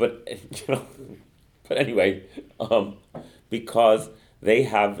 but anyway, because they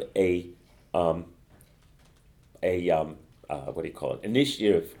have a what do you call it?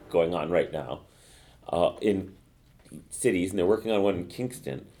 Initiative going on right now in cities, and they're working on one in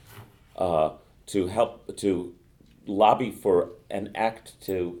Kingston to help to lobby for an act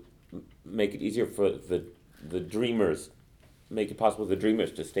to make it easier for the dreamers, make it possible for the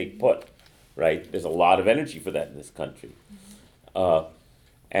dreamers to stay put, right? There's a lot of energy for that in this country.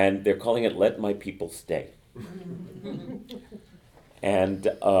 And they're calling it Let My People Stay. And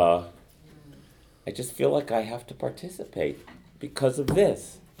I just feel like I have to participate because of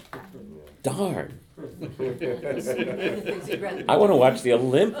this. Darn. I want to watch the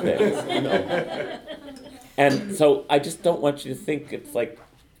Olympics. And so I just don't want you to think it's like,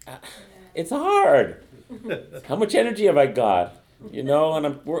 it's hard. How much energy have I got?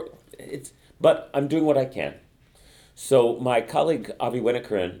 And but I'm doing what I can. So my colleague Avi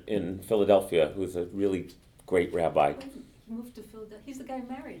Winokur in Philadelphia, who's a really great rabbi. He moved to Philadelphia. He's the guy who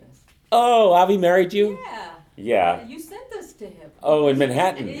married us. Oh, Avi married you? Yeah. Yeah. You sent us to him. Oh, in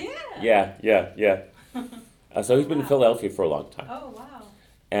Manhattan. Yeah. Yeah. So he's been in Philadelphia for a long time. Oh, wow.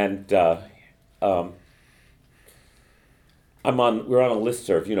 and we're on a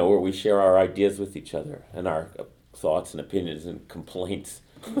listserv, where we share our ideas with each other and our thoughts and opinions and complaints.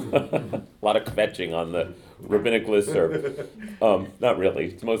 A lot of kvetching on the rabbinic listserv. Not really.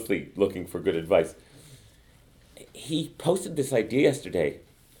 It's mostly looking for good advice. He posted this idea yesterday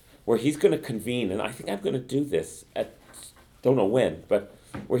where he's going to convene, and I think I'm going to do this don't know when, but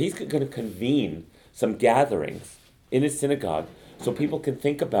where he's going to convene some gatherings in his synagogue so people can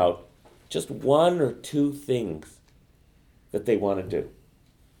think about just one or two things that they want to do,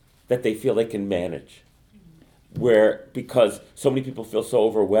 that they feel they can manage. Because so many people feel so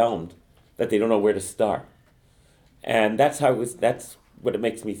overwhelmed that they don't know where to start. And that's what it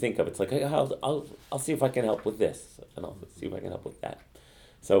makes me think of. It's like, I'll see if I can help with this, and I'll see if I can help with that.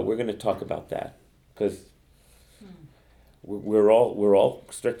 So we're going to talk about that, because we're all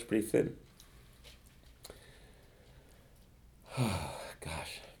stretched pretty thin.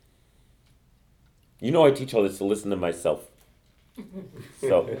 Gosh. I teach all this to listen to myself.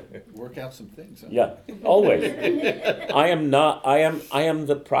 So Work out some things, huh? yeah, always. I am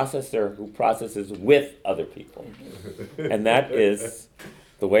the processor who processes with other people. And that is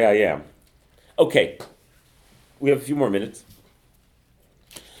the way I am. Okay. We have a few more minutes.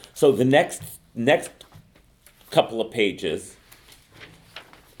 So the next couple of pages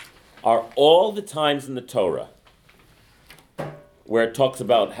are all the times in the Torah where it talks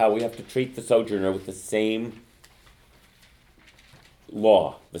about how we have to treat the sojourner with the same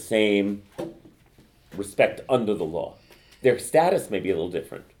law, the same respect under the law. Their status may be a little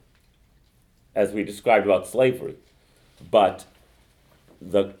different, as we described about slavery, but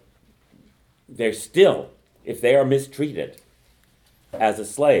they're still, if they are mistreated as a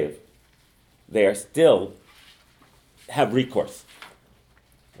slave, they are still have recourse,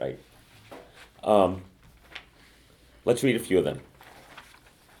 right? Let's read a few of them.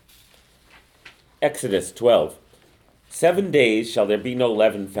 Exodus 12. 7 days shall there be no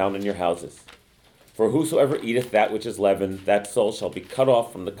leaven found in your houses. For whosoever eateth that which is leavened, that soul shall be cut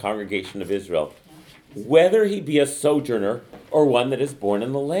off from the congregation of Israel, whether he be a sojourner or one that is born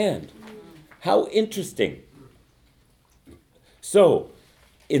in the land. How interesting. So,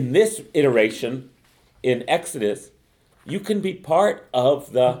 in this iteration, in Exodus, you can be part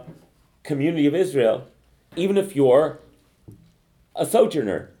of the community of Israel, even if you're a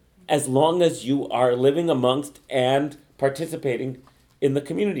sojourner, as long as you are living amongst and participating in the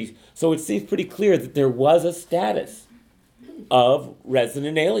communities. So it seems pretty clear that there was a status of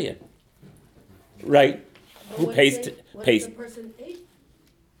resident alien, right? Who pays What if the person ate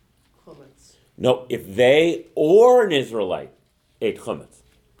chametz? No, if they or an Israelite ate chametz,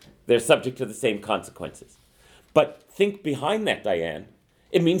 they're subject to the same consequences. But think behind that, Diane.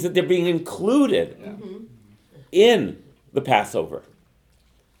 It means that they're being included in the Passover.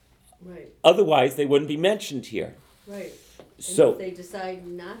 Right, Otherwise, they wouldn't be mentioned here. right. And So, if they decide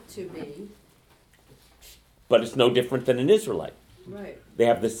not to be, but it's no different than an Israelite. right, They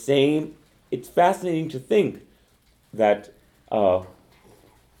have the same. It's fascinating to think that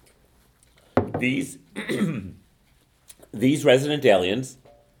these these resident aliens,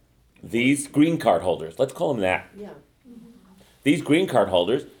 these green card holders, let's call them that. yeah. These green card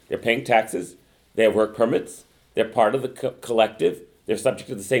holders, they're paying taxes, they have work permits, they're part of the collective, they're subject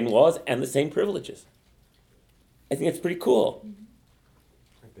to the same laws and the same privileges. I think it's pretty cool.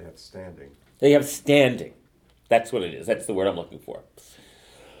 They have standing. They have standing. That's what it is. That's the word I'm looking for.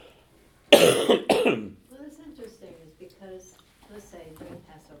 Well, it's interesting is because, let's say during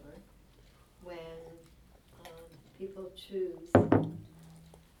Passover, when people choose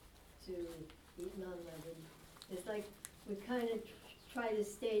to eat non-leavened, it's like we kind of try to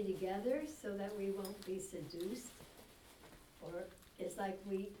stay together so that we won't be seduced. Or it's like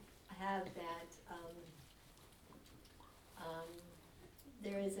we have that,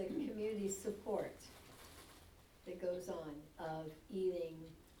 there is a community support that goes on of eating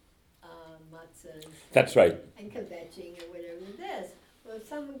matzahs. That's right. And kvetching or whatever it is. Well, if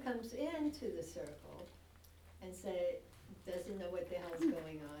someone comes into the circle and doesn't know what the hell's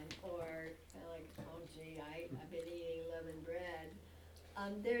going on, or kind of like, oh gee, I've been eating leavened bread,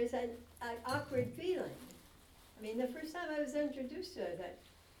 there's an awkward feeling. I mean, the first time I was introduced to it,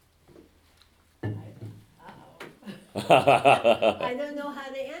 I thought, I don't know how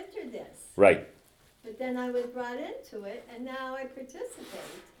to enter this. Right, But then I was brought into it, and now I participate.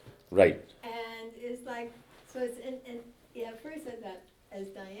 right. And it's like, so it's, at first I thought, as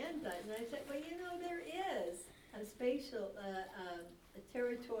Diane does, and I said, well, there is a spatial, a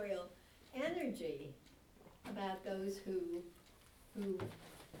territorial energy about those who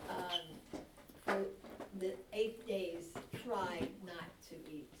for the 8 days try not to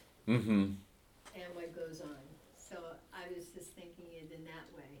eat Mm-hmm. and what goes on. So I was just thinking it in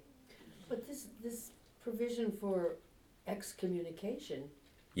that way. But this provision for excommunication,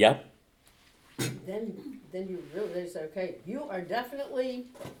 Yep. then you really say, okay, you are definitely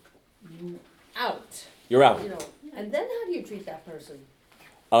out, You're out. you know, and then how do you treat that person?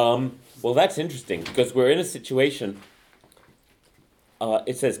 Well, that's interesting because we're in a situation.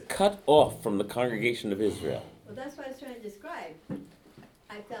 It says, cut off from the congregation of Israel. Well, that's what I was trying to describe.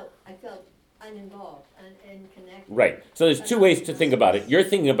 I felt uninvolved and connected. Right. So there's two ways to think about it. You're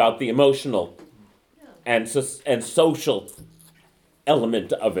thinking about the emotional Yeah. and social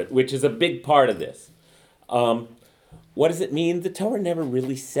element of it, which is a big part of this. What does it mean? The Torah never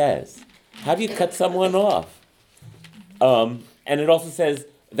really says. How do you cut someone off? And it also says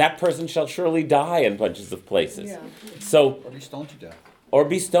that person shall surely die in bunches of places. Yeah. So, Or be stoned to death. or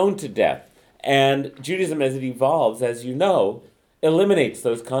be stoned to death. And Judaism, as it evolves, as you know, eliminates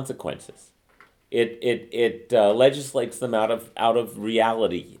those consequences. It legislates them out of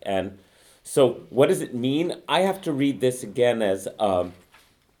reality. And so, what does it mean? I have to read this again as I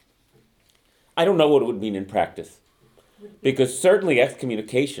don't know what it would mean in practice, because certainly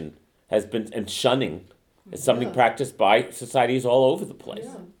excommunication has been, and shunning is something Yeah. practiced by societies all over the place.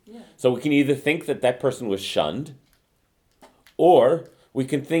 Yeah. So we can either think that that person was shunned, or we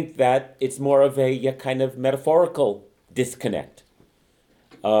can think that it's more of a kind of metaphorical disconnect.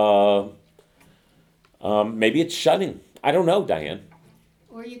 Maybe it's shunning. I don't know, Diane.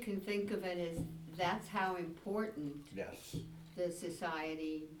 Or you can think of it as that's how important Yes. the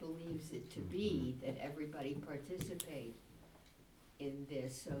society believes it to be, that everybody participate in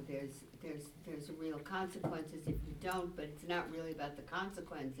this. So there's real consequences if you don't, but it's not really about the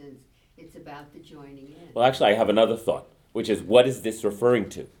consequences, it's about the joining in. Well, actually, I have another thought, which is, what is this referring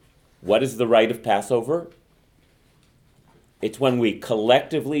to? What is the rite of Passover? It's when we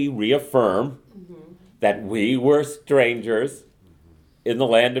collectively reaffirm that we were strangers in the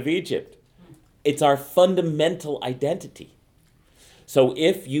land of Egypt. It's our fundamental identity. So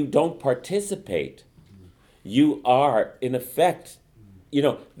if you don't participate, you are, in effect,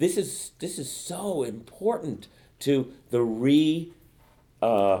 this is so important to the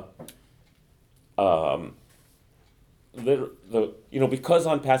because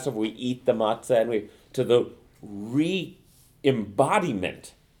on Passover we eat the matzah and to the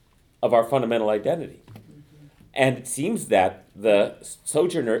re-embodiment of our fundamental identity. And it seems that the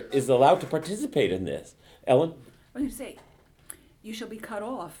sojourner is allowed to participate in this. Ellen? I was going to say, you shall be cut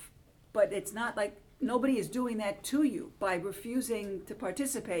off, but it's not like nobody is doing that to you by refusing to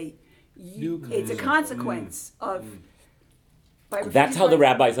participate. It's a consequence of. By That's how the refusing-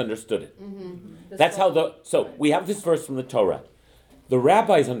 rabbis understood it. That's how so we have this verse from the Torah. The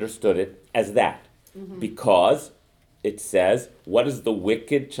rabbis understood it as that because it says, what does the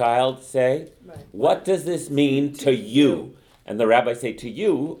wicked child say? Right. What does this mean to you? And the rabbis say to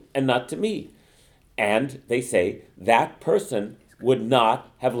you and not to me. And they say that person would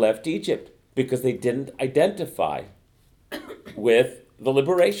not have left Egypt because they didn't identify with the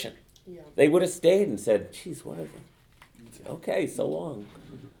liberation. Yeah. They would have stayed and said, geez, what is it? Okay, so long.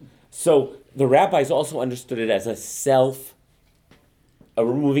 So the rabbis also understood it as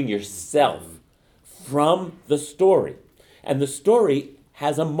removing yourself from the story. And the story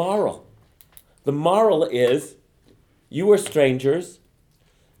has a moral. The moral is, you are strangers,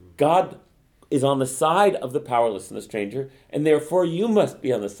 God is on the side of the powerless and the stranger, and therefore you must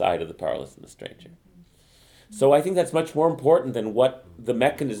be on the side of the powerless and the stranger. So I think that's much more important than what the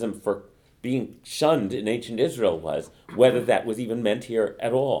mechanism for being shunned in ancient Israel was, whether that was even meant here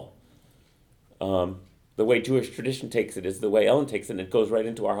at all. The way Jewish tradition takes it is the way Ellen takes it, and it goes right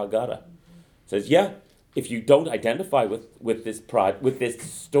into our Haggadah. It says, yeah, if you don't identify with this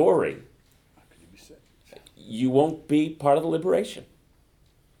story, you won't be part of the liberation.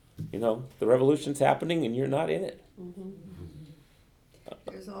 The revolution's happening and you're not in it.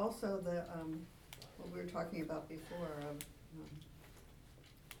 There's also what we were talking about before, of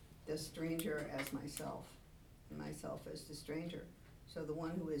the stranger as myself, and myself as the stranger. So the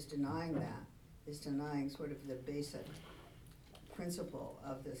one who is denying that is denying sort of the basic principle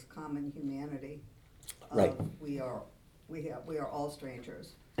of this common humanity. Right. We are all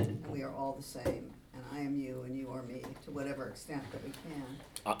strangers, and we are all the same, and I am you and you are me, to whatever extent that we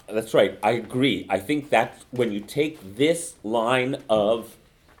can. That's right. I agree. I think that's when you take this line of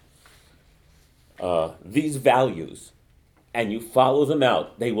these values and you follow them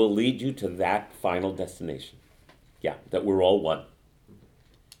out, they will lead you to that final destination. Yeah, that we're all one.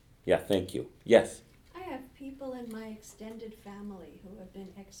 Yeah, thank you. Yes, I have people in my extended family who have been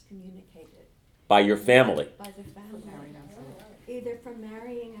excommunicated by your family. by the family. either for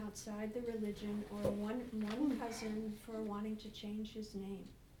marrying outside the religion or one cousin for wanting to change his name.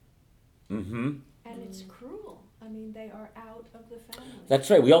 Mm-hmm. And it's cruel. I mean, they are out of the family. That's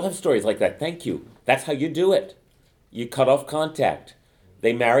right. We all have stories like that. Thank you. That's how you do it. You cut off contact.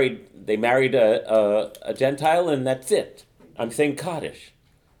 They married a Gentile, and that's it. I'm saying Kaddish.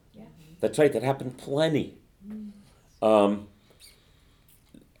 Yeah. That's right. That happened plenty. From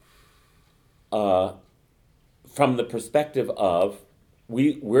the perspective of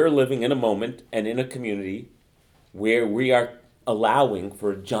we're living in a moment and in a community where we are allowing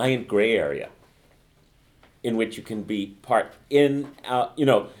for a giant gray area in which you can be part in,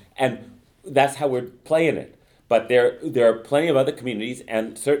 and that's how we're playing it. But there are plenty of other communities,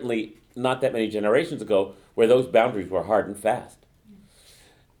 and certainly not that many generations ago, where those boundaries were hard and fast.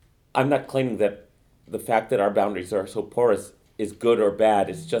 I'm not claiming that the fact that our boundaries are so porous is good or bad.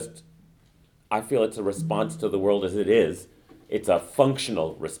 It's just, I feel it's a response to the world as it is. It's a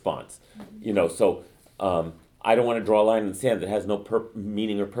functional response, So I don't want to draw a line in the sand that has no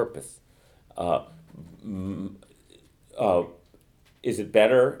meaning or purpose. Is it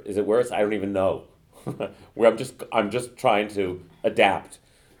better? Is it worse? I don't even know. I'm just trying to adapt.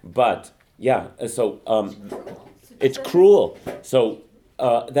 But yeah, so it's cruel. So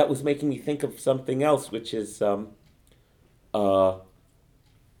that was making me think of something else, which is other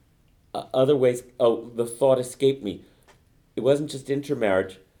ways. Oh, the thought escaped me. It wasn't just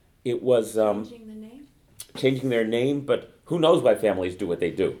intermarriage. It was Changing the name? changing their name. But who knows why families do what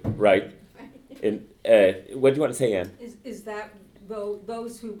they do, right? And what do you want to say, Ann? Is that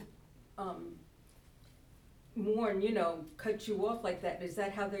those who mourn, cut you off like that? Is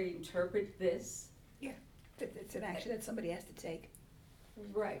that how they interpret this? Yeah, it's an action that somebody has to take.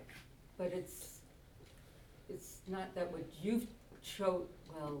 Right, but it's not that what you've chose,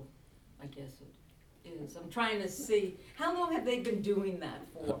 well, I guess it is. I'm trying to see, how long have they been doing that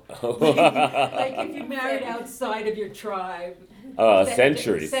for? Like if you married outside of your tribe.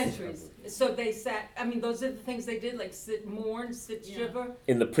 Centuries. Centuries. So they sat, those are the things they did, like mourn, shiver.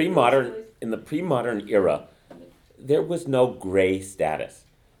 In the pre-modern era, there was no gray status.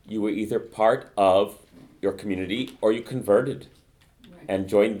 You were either part of your community or you converted and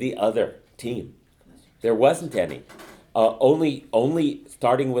joined the other team. There wasn't any. Only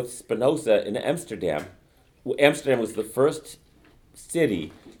starting with Spinoza in Amsterdam. Amsterdam was the first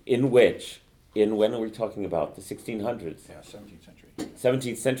city in which, when are we talking about? The 1600s? Yeah, 17th century.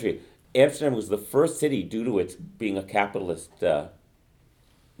 17th century. Amsterdam was the first city, due to its being a capitalist,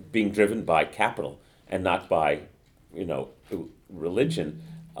 being driven by capital and not by, religion,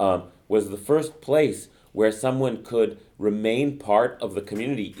 was the first place where someone could remain part of the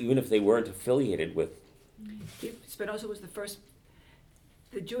community even if they weren't affiliated with. Spinoza was the first.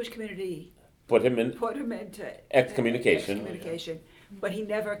 The Jewish community Put him into excommunication. But he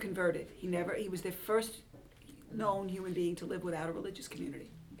never converted. He was the first known human being to live without a religious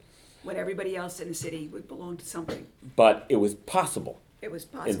community, when everybody else in the city would belong to something. But it was possible. It was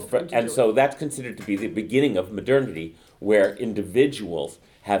possible. And so that's considered to be the beginning of modernity, where individuals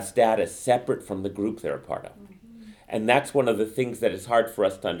have status separate from the group they're a part of. And that's one of the things that is hard for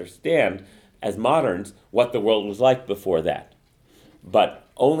us to understand as moderns, what the world was like before that. But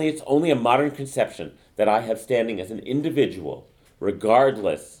it's only a modern conception that I have standing as an individual,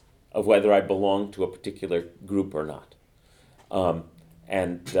 regardless of whether I belong to a particular group or not.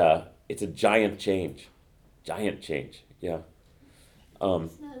 It's a giant change. Yeah.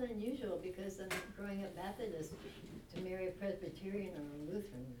 It's not unusual because growing up Methodist, to marry a Presbyterian or a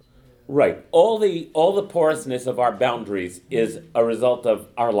Lutheran was Right. All the porousness of our boundaries is a result of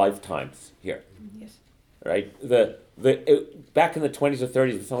our lifetimes here. Yes. Right. Back in the 20s or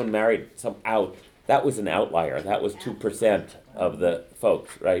 30s, if someone married out, that was an outlier. That was 2% of the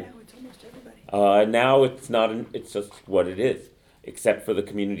folks, right? Now it's almost everybody. Now it's not. It's just what it is. Except for the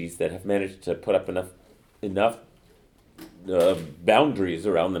communities that have managed to put up enough boundaries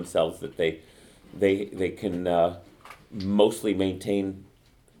around themselves that they can mostly maintain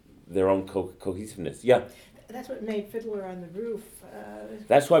their own cohesiveness. Yeah. That's what made Fiddler on the Roof.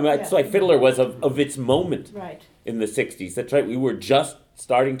 That's why Fiddler was of its moment Right. in the 60s. That's right. We were just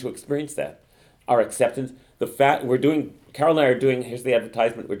starting to experience that. Our acceptance, Carol and I are doing, here's the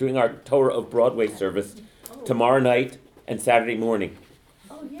advertisement, we're doing our Tour of Broadway service tomorrow night and Saturday morning.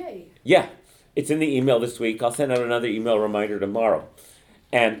 Oh, yay. Yeah, it's in the email this week. I'll send out another email reminder tomorrow.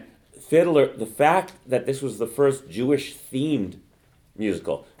 And Fiddler, the fact that this was the first Jewish-themed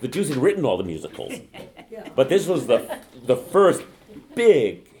musical. The Jews had written all the musicals. But this was the first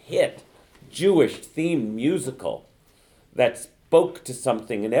big hit Jewish-themed musical that spoke to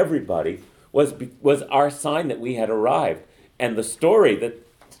something in everybody was our sign that we had arrived. And the story that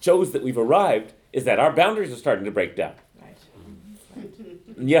shows that we've arrived is that our boundaries are starting to break down.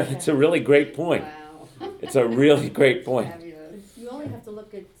 Yeah, it's a really great point. Wow. It's a really great point. Fabulous. You only have to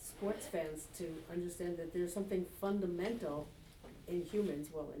look at sports fans to understand that there's something fundamental in humans,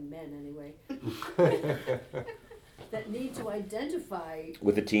 well, in men anyway, that need to identify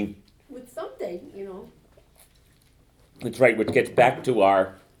With the team. with something, you know. That's right, which gets back to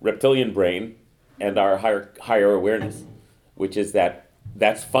our reptilian brain and our higher awareness, which is that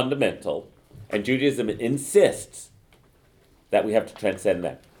that's fundamental, and Judaism insists that we have to transcend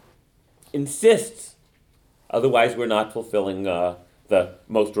that. Insists. Otherwise, we're not fulfilling the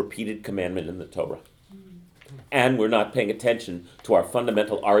most repeated commandment in the Torah. And we're not paying attention to our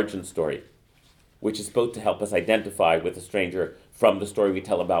fundamental origin story, which is supposed to help us identify with a stranger from the story we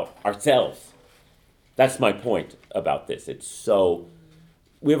tell about ourselves. That's my point about this.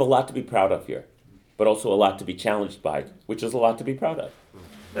 We have a lot to be proud of here, but also a lot to be challenged by, which is a lot to be proud of.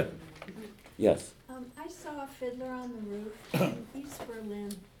 Yes. I saw Fiddler on the Roof in East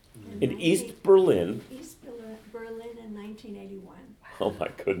Berlin. In East Berlin. East Berlin in 1981. Oh my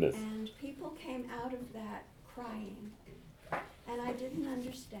goodness. And people came out of that crying. And I didn't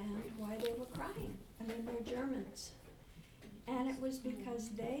understand why they were crying. I mean, they're Germans. And it was because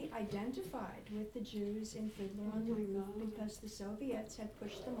they identified with the Jews in Fiddler on the Roof because the Soviets had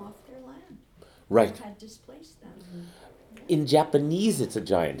pushed them off their land. Right. Had displaced them. In Japanese, it's a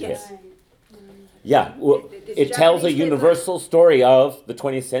giant Yes. hit. Yeah, well, It's it tells a Japanese paper. universal story of the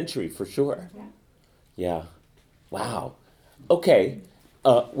 20th century, for sure. Yeah. Yeah. Wow. Okay,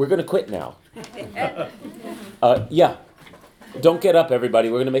 we're going to quit now. Yeah. Don't get up, everybody.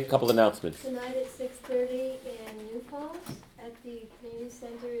 We're going to make a couple announcements. Tonight at 6:30 in New Paltz at the community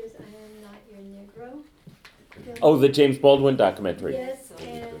center is I Am Not Your Negro. Oh, the James Baldwin documentary. Yes,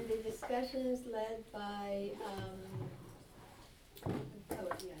 and the discussion is led by, oh,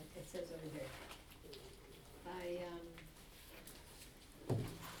 yeah, it says over here. By,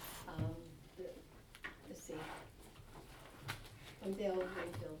 let's see, from Dale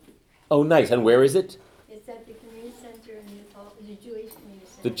Winfield. Oh, nice. And where is it? It's at the community center in New Paltz, the Jewish community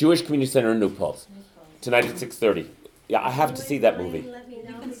center. The Jewish Community Center in New Paltz. New Paltz. Tonight at 6:30. Yeah, I have to see that movie. Let me know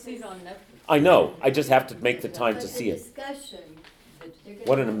You can see it because- on Netflix. I know. I just have to make the time to but see the it. discussion, you're gonna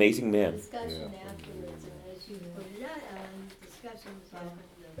What an have amazing man. discussion afterwards, and as you pointed out, discussions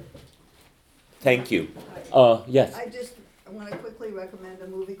often Thank you. Yes. I wanna quickly recommend a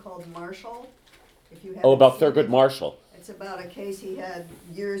movie called Marshall, if you haven't Oh, about seen Thurgood it. Marshall. It's about a case he had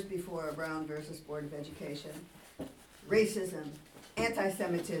years before Brown versus Board of Education. Racism,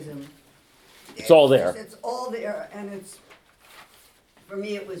 anti-Semitism. It's all there. It's all there, and for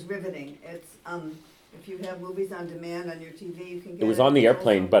me, it was riveting. It's, if you have movies on demand on your TV, you can get it. It was on the It's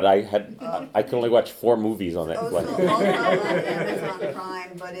airplane, also- but I could only watch 4 movies on that Oh, flight. so also on Amazon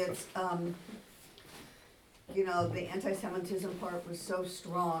Prime, but it's, the anti-Semitism part was so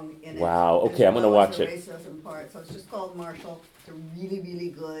strong in it. Wow, okay, as I'm gonna well as watch the it. racism part, so it's just called Marshall. It's really, really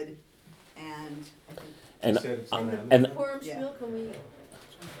good, and I think And Said it's on Amazon. and Purim Yeah. Shmuel, can we,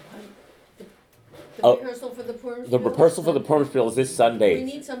 the Oh, rehearsal for the Purim the Shmuel? rehearsal for the Purim Spiel is this We Sunday.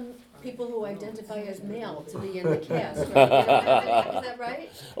 need some people who identify as male to be in the cast, right? Is that right?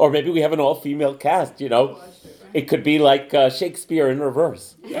 Or maybe we have an all-female cast, watched it, right? It could be like Shakespeare in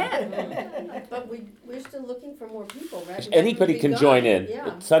reverse. Yeah. But we're still looking for more people, right? We Anybody haven't can begun. join in.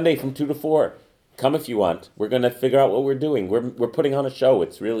 Yeah. It's Sunday from 2 to 4. Come if you want. We're going to figure out what we're doing. We're putting on a show.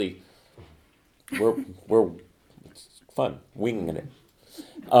 It's really it's fun, winging it.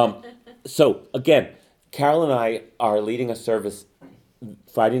 So again, Carol and I are leading a service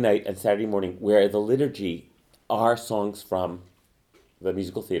Friday night and Saturday morning where the liturgy are songs from the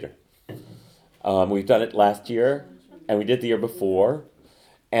musical theater. We've done it last year, and we did the year before,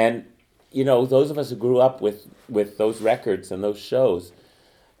 and those of us who grew up with those records and those shows,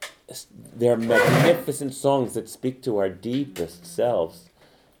 they're magnificent songs that speak to our deepest selves.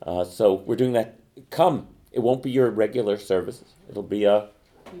 So we're doing that. Come. It won't be your regular service. It'll be a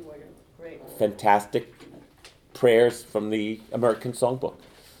Great. fantastic prayers from the American Songbook.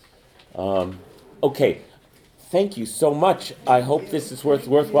 Okay. Thank you so much. I hope this is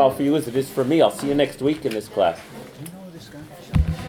worthwhile for you as it is for me. I'll see you next week in this class. Do you know this guy?